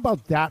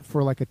about that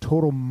for like a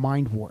total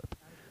mind warp?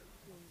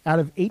 Out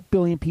of 8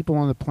 billion people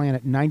on the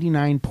planet,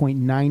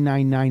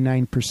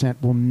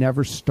 99.9999% will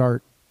never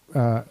start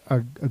a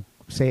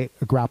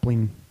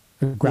grappling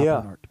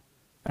art.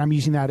 And I'm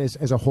using that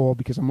as a whole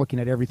because I'm looking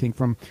at everything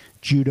from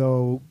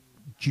judo,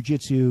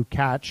 jiu-jitsu,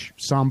 catch,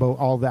 sambo,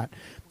 all that.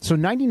 So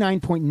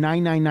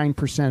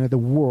 99.999% of the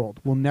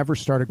world will never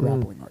start a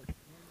grappling art.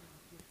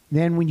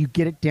 Then when you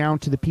get it down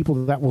to the people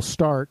that will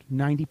start,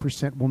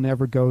 90% will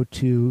never go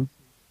to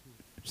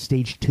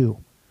stage 2.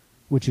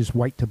 which is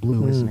white to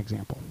blue, as an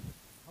example.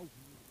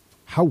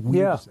 How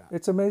weird is that?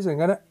 It's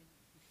amazing. And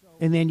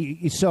then,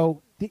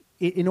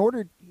 in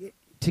order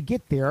to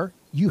get there,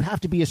 you have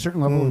to be a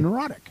certain level of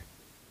neurotic.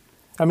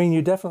 I mean,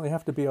 you definitely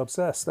have to be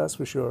obsessed, that's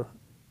for sure.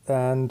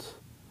 And,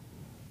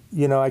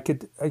 you know,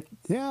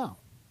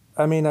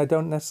 I mean, I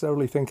don't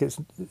necessarily think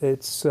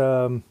it's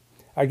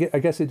I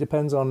guess it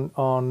depends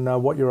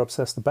on what you're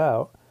obsessed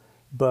about.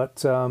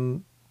 But,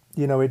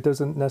 you know, it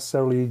doesn't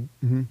necessarily,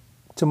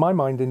 to my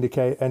mind,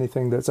 indicate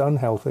anything that's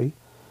unhealthy.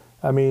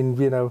 I mean,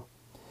 you know,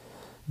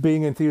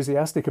 being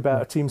enthusiastic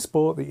about a team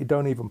sport that you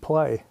don't even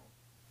play.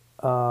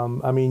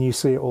 I mean, you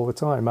see it all the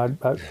time.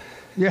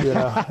 You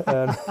know,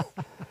 and,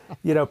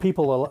 you know,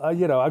 people are,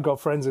 you know, I've got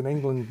friends in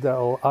England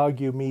that'll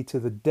argue me to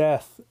the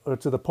death or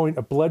to the point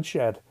of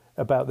bloodshed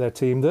about their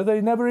team that they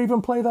never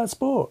even play that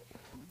sport,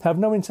 have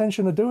no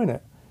intention of doing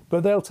it.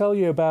 But they'll tell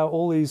you about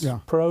all these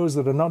pros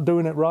that are not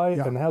doing it right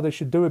and how they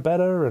should do it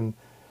better, and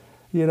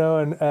you know,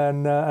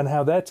 and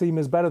how their team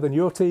is better than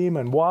your team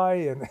and why,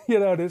 and you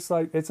know, it's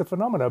like it's a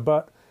phenomenon.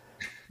 But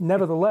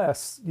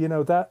nevertheless, you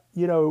know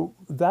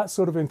that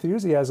sort of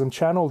enthusiasm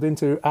channeled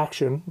into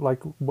action,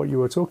 like what you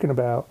were talking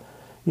about,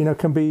 you know,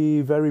 can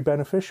be very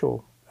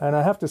beneficial. And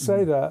I have to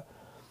say that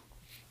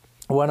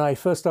when I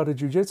first started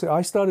jiu-jitsu,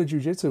 I started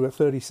jiu-jitsu at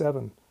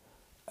 37,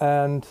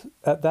 and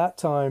at that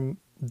time,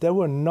 there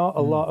were not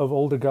a lot of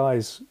older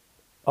guys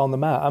on the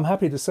mat. I'm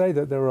happy to say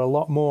that there are a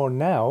lot more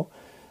now.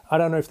 I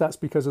don't know if that's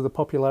because of the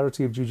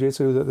popularity of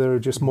jiu-jitsu, that there are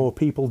just more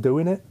people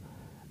doing it.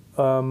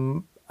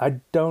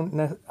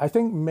 I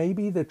think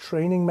maybe the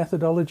training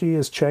methodology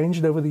has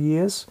changed over the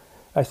years.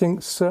 I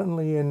think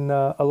certainly in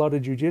a lot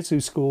of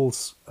jiu-jitsu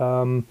schools,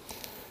 you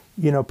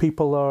know,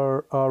 people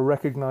are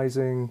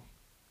recognizing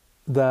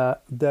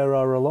that there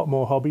are a lot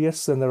more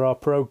hobbyists than there are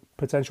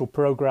potential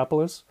pro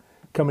grapplers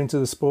coming to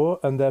the sport,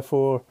 and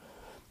therefore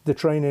the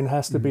training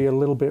has to be a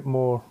little bit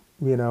more,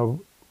 you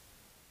know,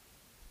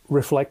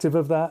 reflective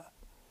of that,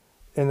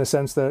 in the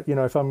sense that, you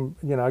know, if I'm,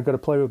 you know, I've got to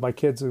play with my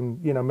kids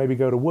and, you know, maybe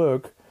go to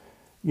work,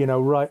 you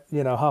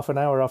know, half an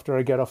hour after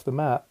I get off the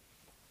mat,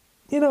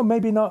 you know,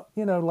 maybe not,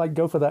 you know, like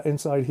go for that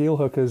inside heel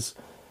hook as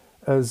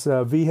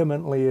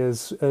vehemently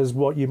as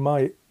what you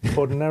might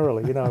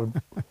ordinarily, you know,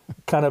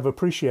 kind of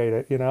appreciate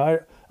it. You know,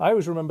 I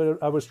always remember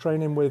I was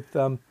training with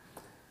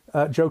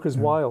Joker's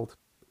Wild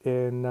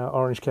in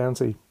Orange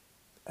County.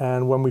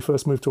 And when we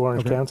first moved to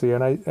Orange County,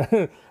 and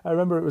I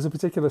remember it was a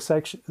particular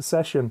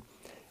session,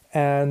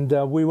 and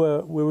we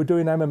were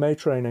doing MMA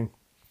training.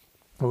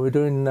 We were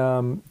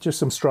doing just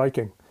some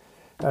striking.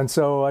 And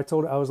so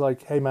I was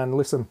like, hey man,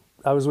 listen,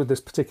 I was with this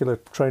particular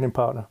training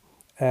partner,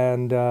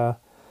 and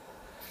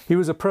he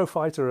was a pro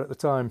fighter at the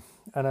time.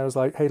 And I was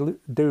like, hey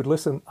dude,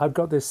 listen, I've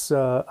got this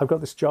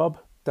job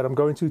that I'm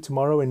going to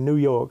tomorrow in New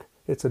York.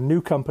 It's a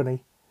new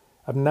company.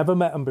 I've never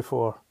met them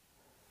before.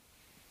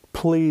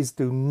 Please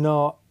do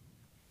not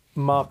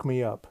mark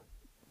me up.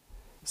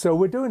 So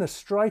we're doing a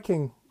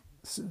striking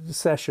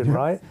session,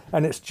 right?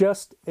 And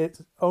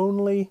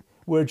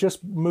we're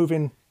just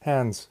moving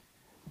hands.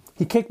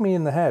 He kicked me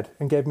in the head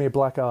and gave me a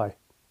black eye.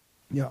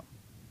 Yeah.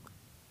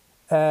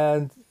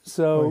 And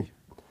so,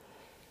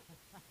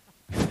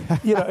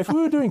 you know, if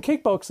we were doing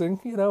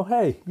kickboxing, you know,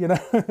 hey, you know,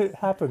 it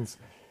happens.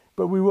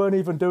 But we weren't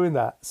even doing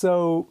that.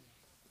 So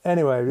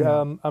anyway,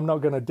 I'm not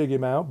going to dig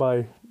him out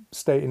by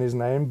stating his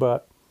name,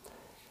 but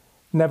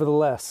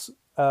nevertheless,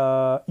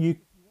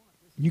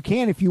 you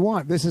can if you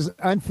want. This is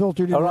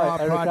unfiltered and raw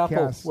Eric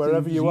podcast. Apple,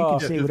 wherever you are. You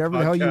can say whatever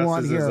the hell you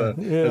want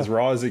here. As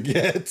raw as it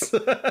gets.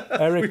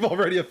 We've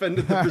already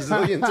offended the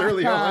Brazilians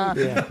early on.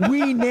 Yeah.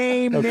 We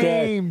name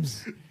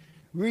names.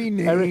 We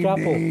name Eric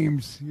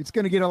names. Apple. It's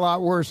going to get a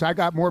lot worse. I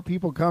got more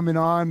people coming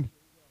on.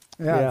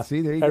 Yeah.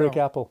 See, there you Eric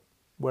go. Apple,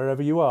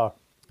 wherever you are.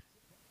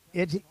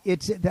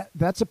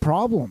 That's a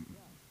problem.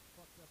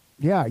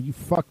 Yeah, you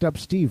fucked up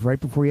Steve right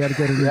before you had to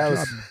go to your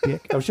job,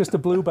 dick. I was just a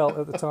blue belt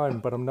at the time,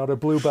 but I'm not a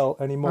blue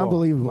belt anymore.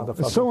 Unbelievable.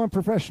 It's so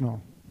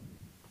unprofessional.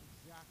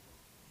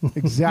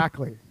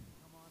 Exactly.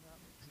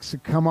 So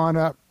come on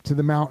up to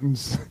the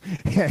mountains.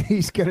 Yeah,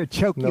 he's going to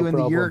choke you in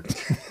the yurt.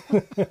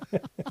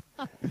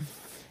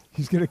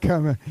 He's going to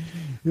come.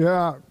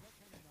 Yeah,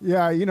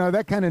 you know,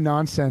 that kind of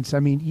nonsense. I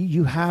mean,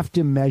 you have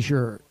to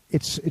measure.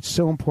 It's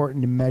so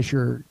important to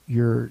measure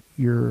your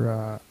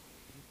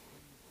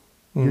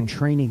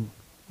training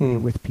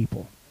with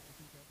people.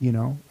 You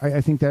know,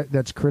 I think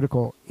that's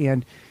critical.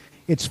 And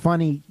it's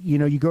funny, you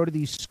know, you go to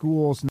these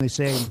schools and they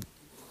say,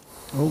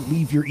 oh,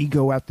 leave your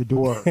ego out the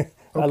door. Okay,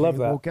 I love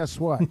that. Well, guess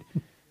what?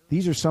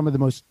 These are some of the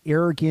most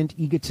arrogant,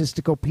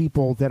 egotistical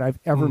people that I've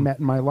ever met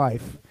in my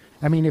life.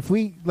 I mean,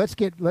 let's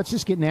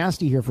just get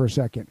nasty here for a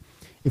second.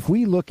 If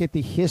we look at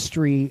the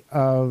history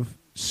of,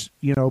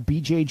 you know,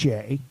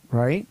 BJJ,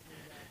 right?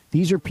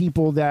 These are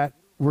people that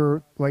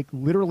were like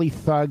literally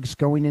thugs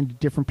going into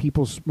different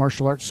people's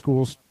martial arts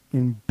schools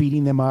and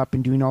beating them up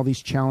and doing all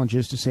these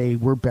challenges to say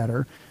we're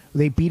better.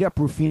 They beat up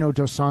Rufino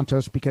dos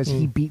Santos because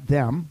he beat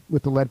them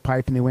with the lead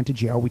pipe and they went to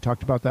jail. We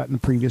talked about that in the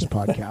previous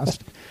podcast.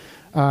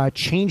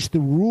 Changed the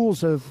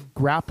rules of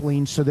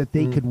grappling so that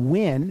they could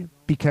win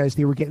because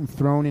they were getting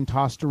thrown and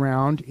tossed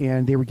around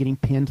and they were getting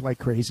pinned like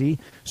crazy.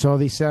 So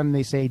they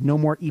say, no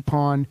more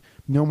ippon,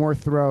 no more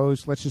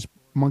throws. Let's just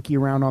monkey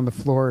around on the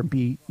floor and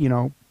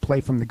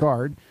play from the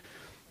guard.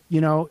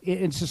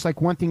 It's just like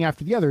one thing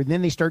after the other.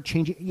 Then they start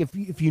changing.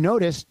 If you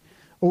noticed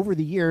over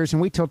the years,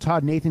 and wait till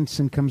Todd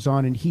Nathanson comes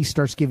on and he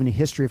starts giving a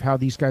history of how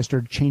these guys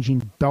started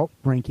changing belt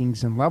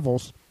rankings and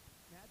levels.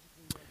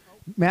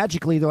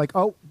 Magically, they're like,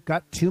 oh,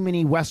 got too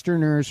many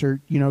Westerners or,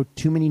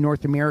 too many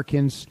North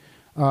Americans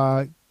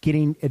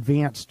getting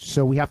advanced,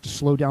 so we have to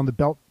slow down the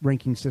belt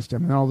ranking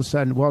system. And all of a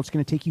sudden, well, it's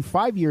going to take you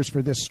 5 years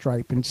for this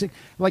stripe. And it's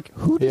like,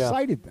 who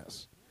decided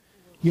this?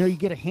 You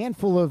get a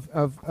handful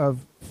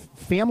of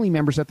family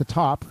members at the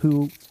top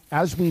who,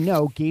 as we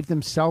know, gave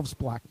themselves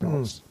black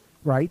belts,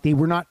 right? They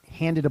were not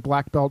handed a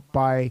black belt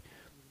by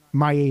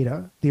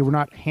Maeda. They were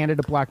not handed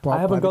a black belt.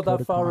 I haven't got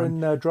that far in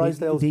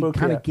Drysdale's book yet. They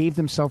kind of gave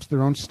themselves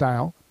their own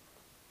style.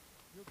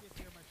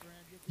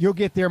 You'll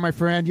get there, my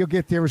friend. You'll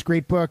get there. It was a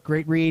great book,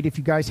 great read. If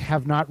you guys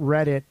have not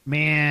read it,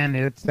 man,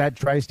 it's that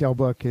Drysdale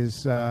book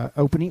is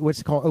opening. What's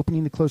it called?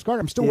 Opening the Closed Guard.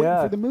 I'm still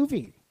waiting for the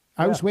movie.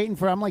 I was waiting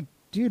for. I'm like,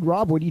 dude,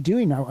 Rob, what are you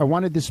doing? I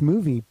wanted this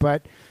movie,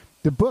 but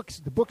the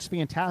book's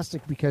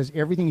fantastic because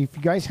everything. If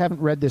you guys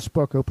haven't read this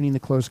book, Opening the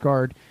Closed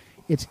Guard,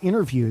 it's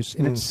interviews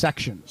and it's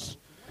sections.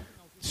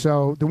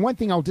 So the one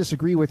thing I'll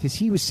disagree with is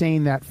he was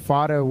saying that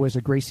Fada was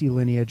a Gracie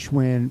lineage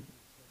when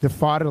the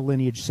Fada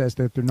lineage says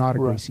that they're not a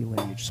Gracie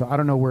lineage. So I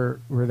don't know where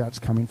that's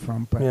coming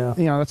from, but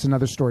that's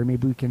another story.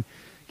 Maybe we can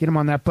get him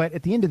on that. But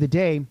at the end of the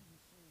day,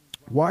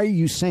 why are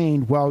you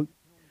saying, well,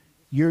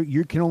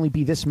 you can only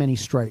be this many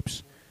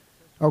stripes?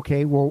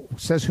 Okay, well,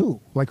 says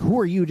who? Like, who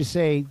are you to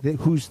say that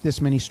who's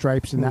this many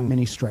stripes and that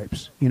many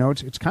stripes?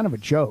 It's kind of a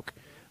joke.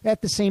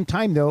 At the same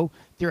time, though,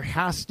 there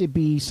has to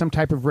be some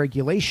type of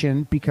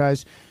regulation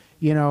because,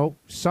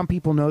 some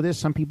people know this,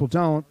 some people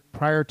don't.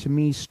 Prior to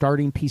me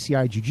starting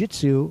PCI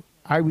Jiu-Jitsu,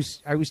 I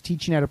was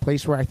teaching at a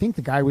place where I think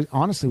the guy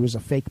was a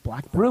fake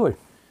black belt. Really?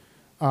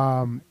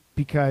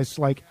 Because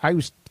like I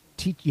was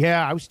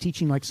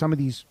teaching like some of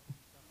these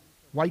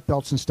white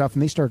belts and stuff,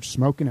 and they started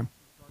smoking him.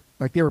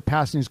 Like they were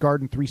passing his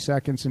guard in 3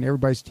 seconds, and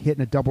everybody's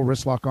hitting a double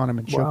wrist lock on him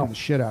and choking the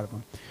shit out of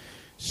him.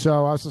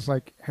 So I was just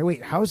like, hey,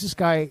 wait, how is this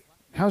guy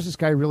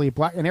really a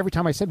black? And every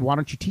time I said, why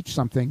don't you teach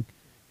something?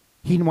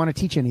 He didn't want to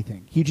teach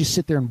anything. He'd just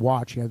sit there and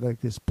watch. He had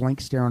like this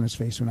blank stare on his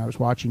face when I was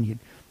watching. He'd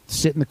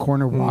sit in the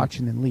corner, watch,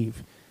 and then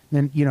leave.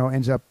 Then,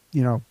 ends up,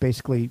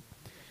 basically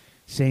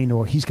saying,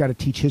 well, he's got to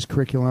teach his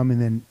curriculum and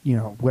then,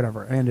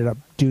 whatever. I ended up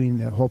doing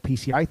the whole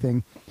PCI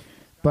thing.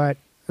 But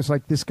it's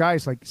like this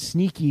guy's like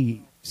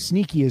sneaky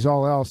as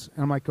all else.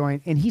 And I'm like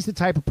going, and he's the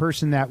type of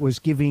person that was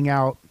giving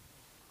out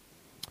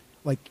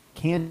like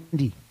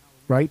candy,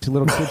 right, to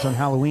little kids on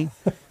Halloween.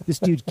 This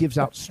dude gives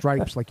out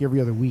stripes like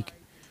every other week.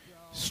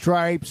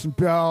 Stripes and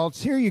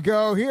belts. Here you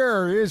go.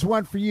 Here's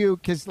one for you.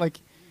 Because like,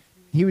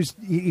 he was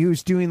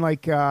doing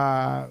like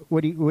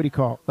what do you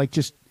call it? Like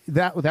just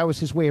that was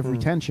his way of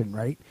retention,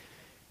 right?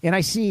 And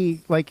I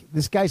see like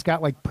this guy's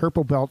got like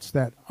purple belts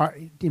that are,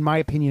 in my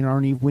opinion,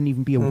 wouldn't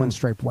even be a one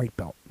stripe white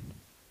belt.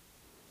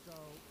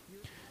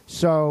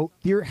 So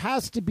there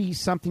has to be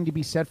something to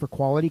be said for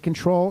quality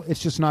control.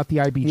 It's just not the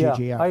IBJJF.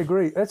 Yeah, I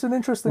agree. That's an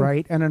interesting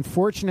right. And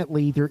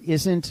unfortunately, there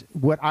isn't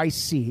what I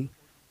see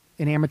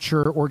an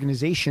amateur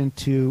organization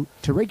to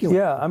regulate.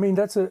 Yeah, I mean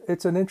it's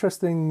an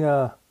interesting.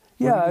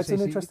 It's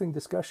an interesting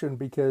discussion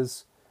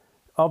because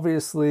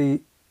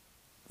obviously,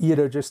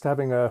 just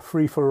having a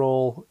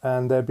free-for-all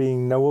and there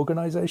being no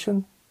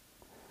organization,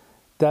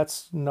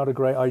 that's not a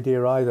great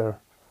idea either.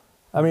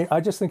 I mean, I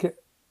just think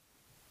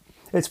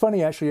it's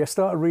funny, actually. I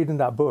started reading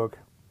that book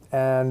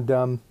and,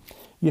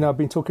 I've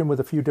been talking with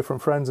a few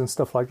different friends and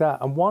stuff like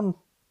that. And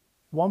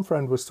one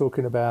friend was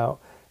talking about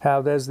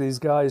how there's these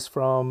guys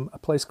from a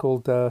place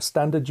called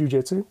Standard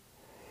Jiu-Jitsu.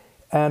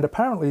 And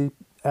apparently...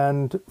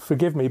 And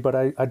forgive me, but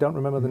I don't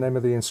remember the name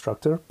of the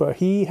instructor. But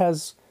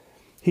he's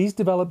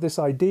developed this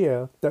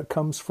idea that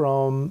comes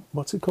from,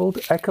 what's it called?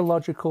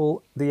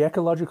 The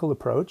ecological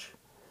approach,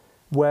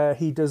 where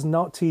he does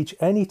not teach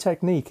any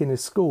technique in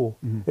his school.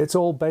 It's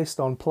all based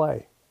on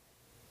play.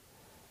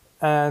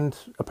 And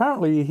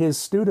apparently his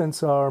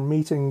students are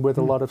meeting with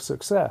a lot of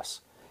success.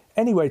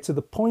 Anyway, to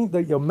the point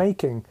that you're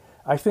making,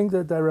 I think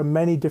that there are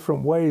many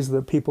different ways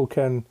that people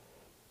can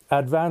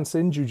advance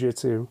in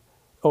jiu-jitsu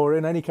or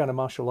in any kind of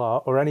martial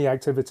art, or any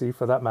activity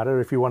for that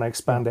matter, if you want to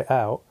expand it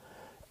out.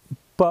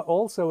 But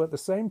also at the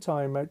same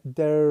time,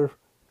 there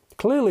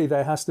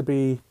has to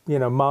be,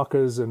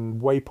 markers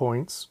and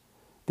waypoints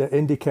that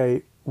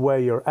indicate where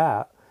you're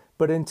at.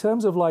 But in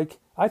terms of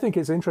I think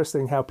it's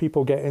interesting how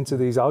people get into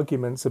these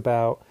arguments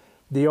about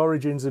the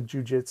origins of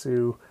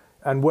jiu-jitsu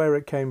and where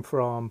it came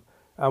from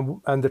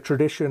and the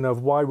tradition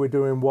of why we're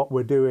doing what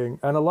we're doing.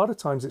 And a lot of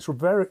times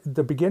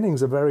the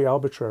beginnings are very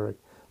arbitrary.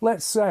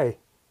 Let's say,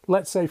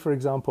 for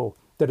example,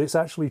 that it's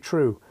actually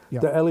true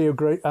that Elio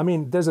Gracie... I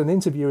mean, there's an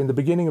interview in the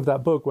beginning of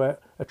that book,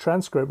 a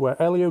transcript where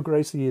Elio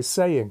Gracie is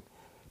saying,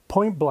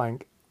 point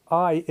blank,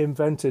 I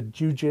invented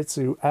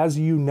jiu-jitsu as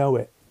you know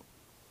it.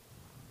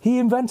 He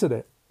invented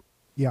it.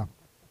 Yeah.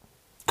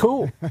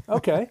 Cool.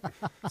 Okay.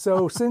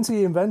 So since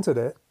he invented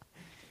it,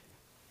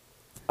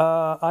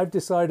 I've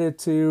decided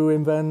to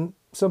invent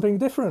something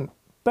different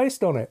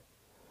based on it.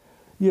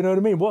 You know what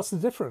I mean? What's the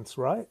difference,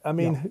 right? I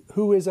mean,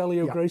 who is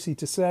Elio Gracie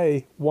to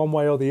say one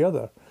way or the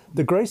other?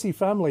 The Gracie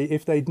family,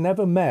 if they'd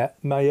never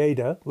met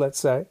Maeda, let's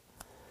say,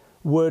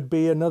 would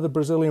be another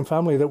Brazilian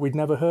family that we'd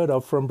never heard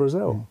of from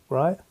Brazil,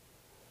 right?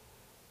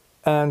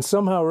 And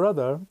somehow or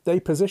other, they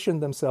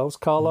positioned themselves,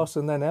 Carlos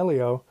and then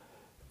Elio,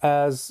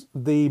 as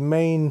the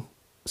main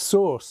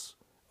source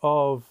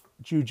of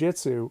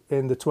jiu-jitsu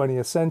in the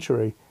 20th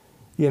century,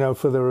 you know,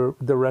 for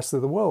the rest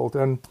of the world.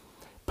 And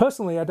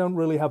personally, I don't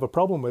really have a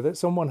problem with it.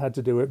 Someone had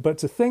to do it. But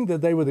to think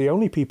that they were the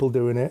only people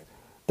doing it,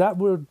 that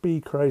would be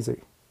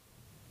crazy.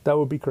 That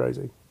would be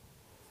crazy.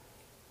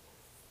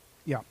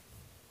 Yeah.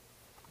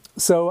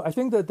 So I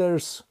think that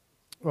there's...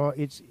 Well,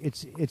 it's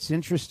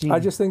interesting. I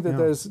just think that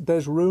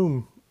there's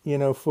room, you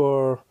know,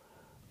 for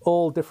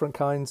all different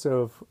kinds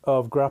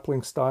of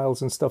grappling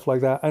styles and stuff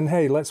like that. And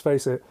hey, let's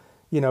face it,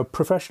 you know,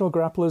 professional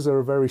grapplers are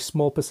a very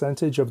small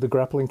percentage of the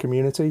grappling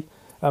community.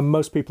 And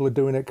most people are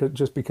doing it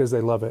just because they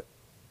love it.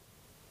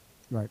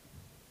 Right.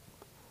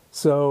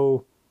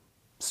 So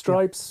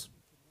stripes...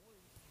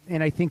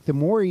 And I think the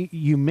more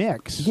you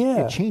mix,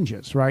 it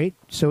changes, right?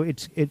 So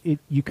it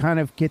you kind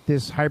of get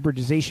this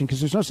hybridization because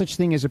there's no such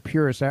thing as a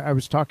purist. I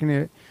was talking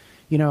to,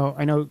 you know,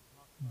 I know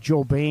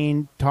Joel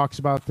Bain talks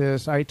about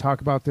this. I talk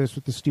about this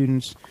with the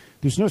students.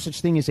 There's no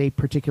such thing as a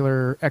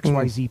particular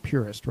XYZ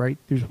purist, right?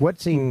 There's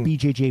what's a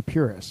BJJ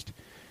purist.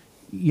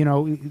 You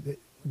know,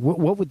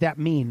 what would that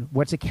mean?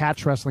 What's a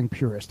catch wrestling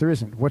purist? There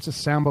isn't. What's a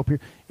sambo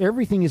purist?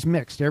 Everything is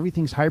mixed.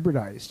 Everything's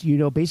hybridized. You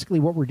know, basically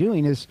what we're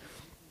doing is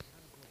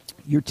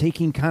you're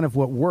taking kind of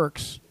what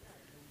works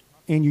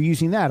and you're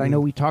using that. I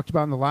know we talked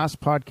about in the last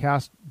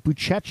podcast,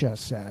 Buchecha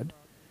said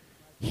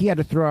he had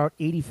to throw out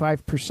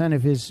 85%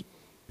 of his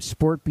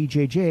sport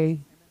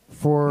BJJ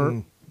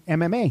for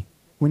MMA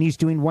when he's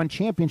doing one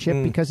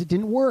championship because it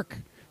didn't work.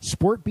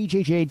 Sport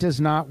BJJ does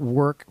not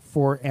work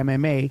for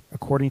MMA,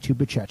 according to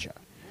Buchecha,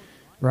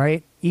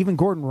 right? Even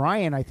Gordon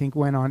Ryan, I think,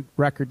 went on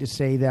record to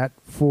say that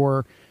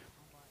for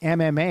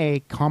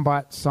MMA,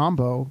 combat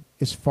sambo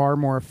is far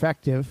more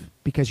effective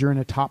because you're in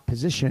a top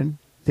position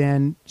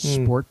than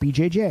sport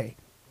BJJ.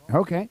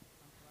 Okay.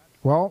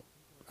 Well,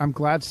 I'm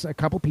glad a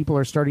couple people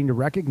are starting to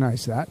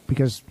recognize that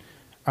because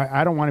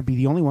I don't want to be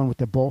the only one with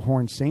the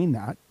bullhorn saying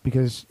that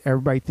because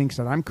everybody thinks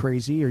that I'm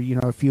crazy or, you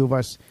know, a few of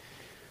us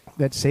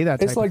that say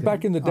that. It's like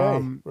back in the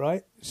day,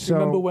 right? So,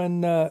 remember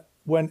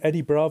when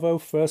Eddie Bravo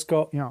first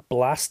got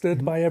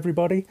blasted by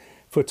everybody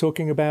for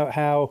talking about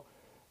how,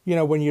 you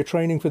know, when you're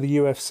training for the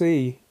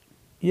UFC,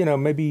 you know,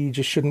 maybe you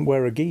just shouldn't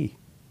wear a gi.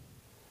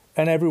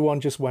 And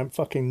everyone just went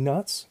fucking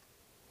nuts.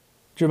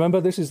 Do you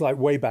remember? This is like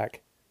way back,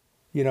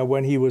 you know,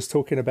 when he was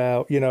talking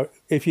about, you know,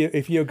 if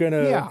you're going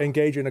to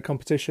engage in a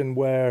competition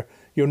where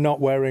you're not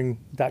wearing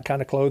that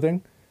kind of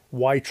clothing,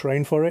 why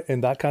train for it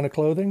in that kind of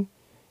clothing?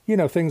 You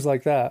know, things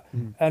like that.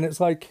 And it's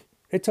like,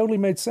 it totally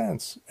made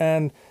sense.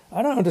 And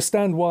I don't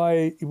understand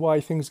why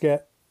things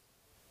get,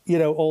 you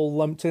know, all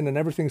lumped in and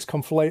everything's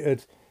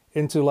conflated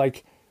into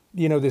like,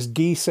 you know, this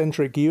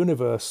gi-centric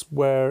universe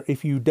where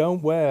if you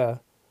don't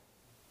wear,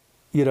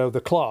 you know,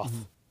 the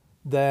cloth,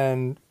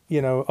 then,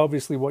 you know,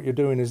 obviously what you're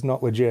doing is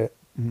not legit.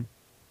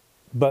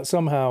 But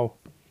somehow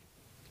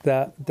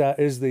that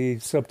is the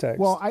subtext.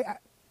 Well,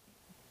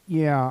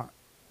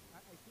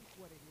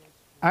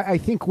 I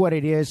think what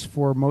it is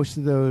for most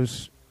of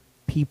those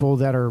people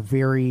that are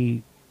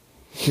very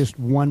just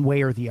one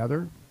way or the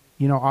other,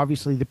 you know,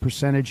 obviously the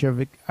percentage of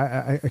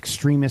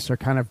extremists are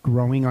kind of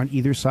growing on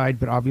either side,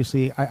 but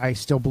obviously I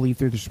still believe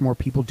there's more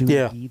people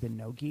doing gi than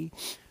no gi.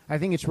 I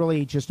think it's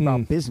really just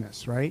about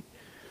business, right?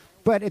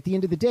 But at the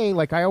end of the day,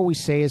 like I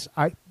always say, is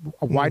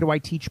why do I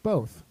teach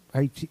both?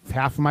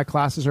 Half of my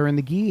classes are in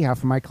the gi, half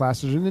of my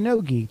classes are in the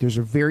no gi. There's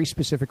a very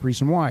specific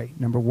reason why.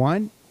 Number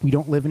one, we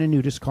don't live in a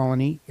nudist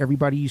colony.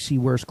 Everybody you see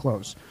wears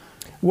clothes.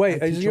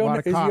 Wait, are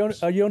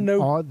you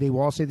no? They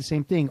will all say the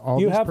same thing. All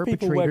you these have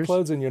people wear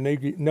clothes in your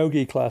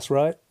no-gi class,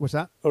 right? What's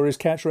that? Or is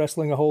catch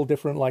wrestling a whole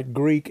different like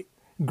Greek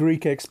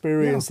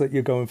experience that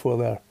you're going for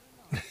there?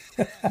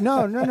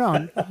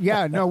 No.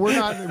 Yeah, no, we're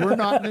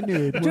not in the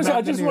nude.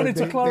 I just wanted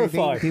to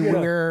clarify.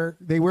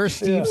 They wear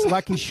Steve's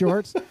lucky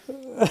shorts.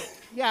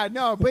 Yeah,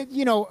 no, but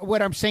you know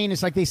what I'm saying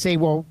is like they say,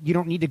 well, you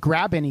don't need to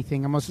grab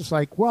anything. I'm just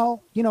like,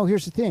 well, you know,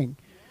 here's the thing.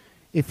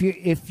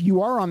 If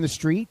you are on the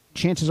street,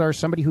 chances are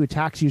somebody who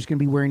attacks you is going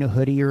to be wearing a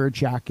hoodie or a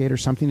jacket or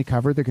something to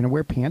cover. They're going to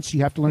wear pants.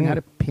 You have to learn how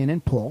to pin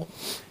and pull,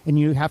 and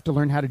you have to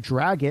learn how to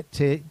drag it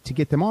to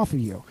get them off of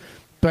you.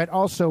 But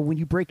also, when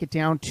you break it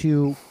down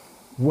to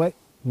what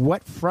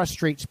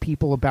frustrates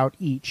people about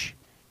each,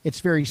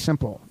 it's very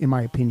simple, in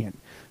my opinion.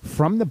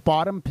 From the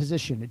bottom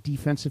position, a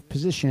defensive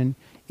position,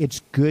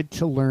 it's good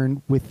to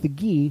learn with the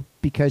gi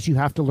because you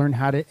have to learn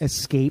how to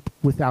escape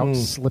without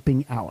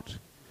slipping out.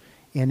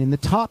 And in the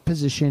top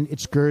position,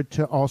 it's good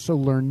to also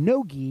learn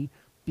no-gi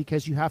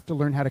because you have to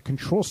learn how to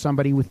control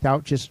somebody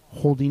without just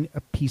holding a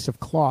piece of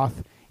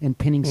cloth and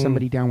pinning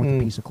somebody down with a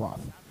piece of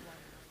cloth.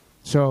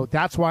 So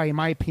that's why, in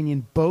my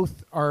opinion,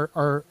 both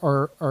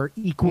are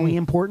equally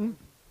important.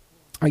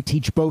 I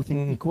teach both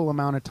in equal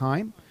amount of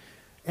time.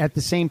 At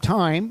the same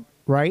time,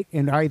 right,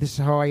 and this is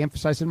how I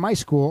emphasize in my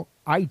school,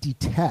 I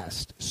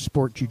detest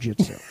sport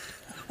jiu-jitsu.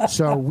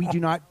 So we do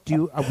not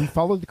do, we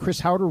follow the Chris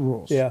Howder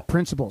rules,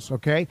 principles,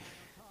 okay?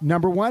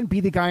 Number 1,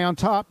 be the guy on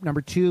top. Number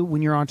 2,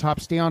 when you're on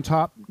top, stay on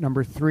top.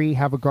 Number 3,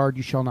 have a guard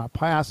you shall not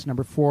pass.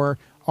 Number 4,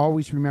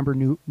 always remember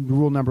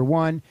rule number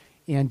 1,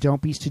 and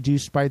don't be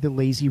seduced by the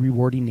lazy,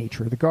 rewarding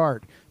nature of the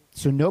guard.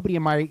 So nobody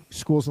in my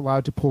school is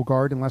allowed to pull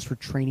guard unless we're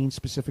training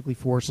specifically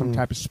for some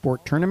type of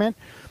sport tournament.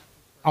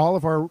 All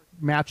of our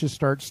matches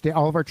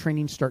all of our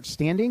training starts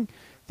standing.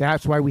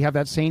 That's why we have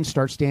that saying,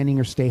 start standing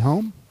or stay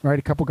home. Right?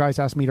 A couple guys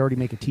asked me to already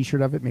make a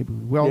T-shirt of it. Maybe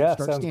we will.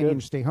 Start standing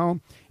or stay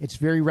home. It's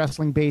very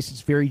wrestling based.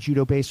 It's very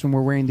judo based when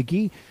we're wearing the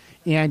gi.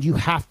 And you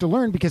have to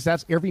learn, because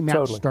that's every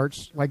match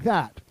starts like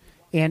that.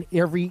 And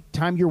every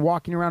time you're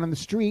walking around on the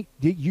street,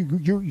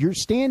 you're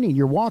standing,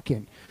 you're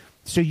walking.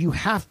 So you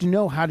have to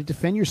know how to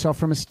defend yourself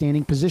from a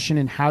standing position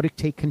and how to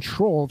take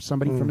control of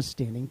somebody from a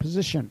standing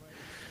position.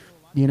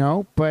 You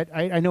know, but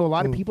I know a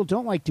lot of people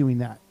don't like doing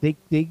that.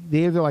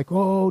 They're like,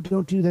 oh,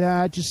 don't do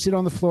that. Just sit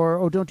on the floor.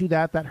 Oh, don't do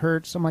that. That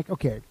hurts. I'm like,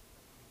 okay.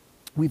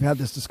 We've had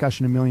this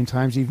discussion a million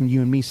times, even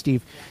you and me,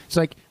 Steve. It's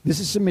like,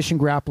 this is submission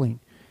grappling.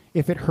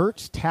 If it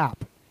hurts,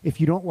 tap. If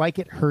you don't like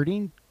it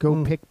hurting,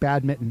 go pick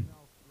badminton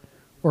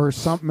or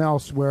something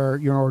else where,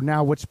 you know, or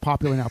now what's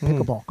popular now,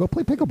 pickleball. Go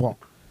play pickleball.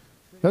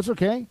 That's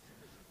okay.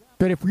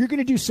 But if you're going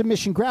to do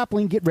submission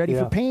grappling, get ready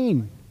for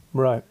pain.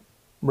 Right.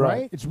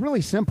 It's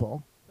really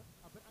simple.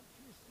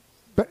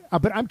 But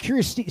I'm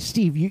curious,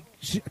 Steve. You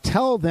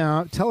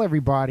tell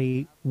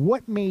everybody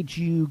what made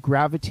you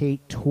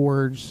gravitate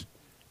towards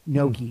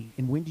no-gi,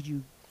 and when did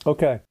you?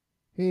 Okay.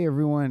 Hey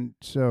everyone.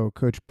 So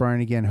Coach Brian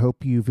again.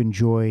 Hope you've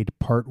enjoyed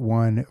part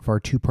 1 of our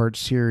 2-part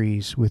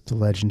series with the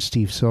legend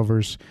Steve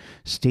Silvers.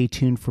 Stay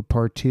tuned for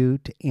part 2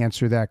 to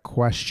answer that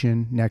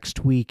question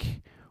next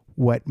week.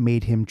 What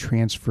made him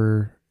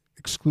transfer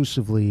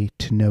exclusively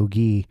to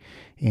no-gi?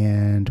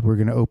 And we're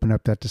going to open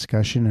up that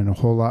discussion and a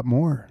whole lot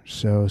more.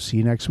 So see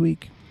you next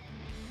week.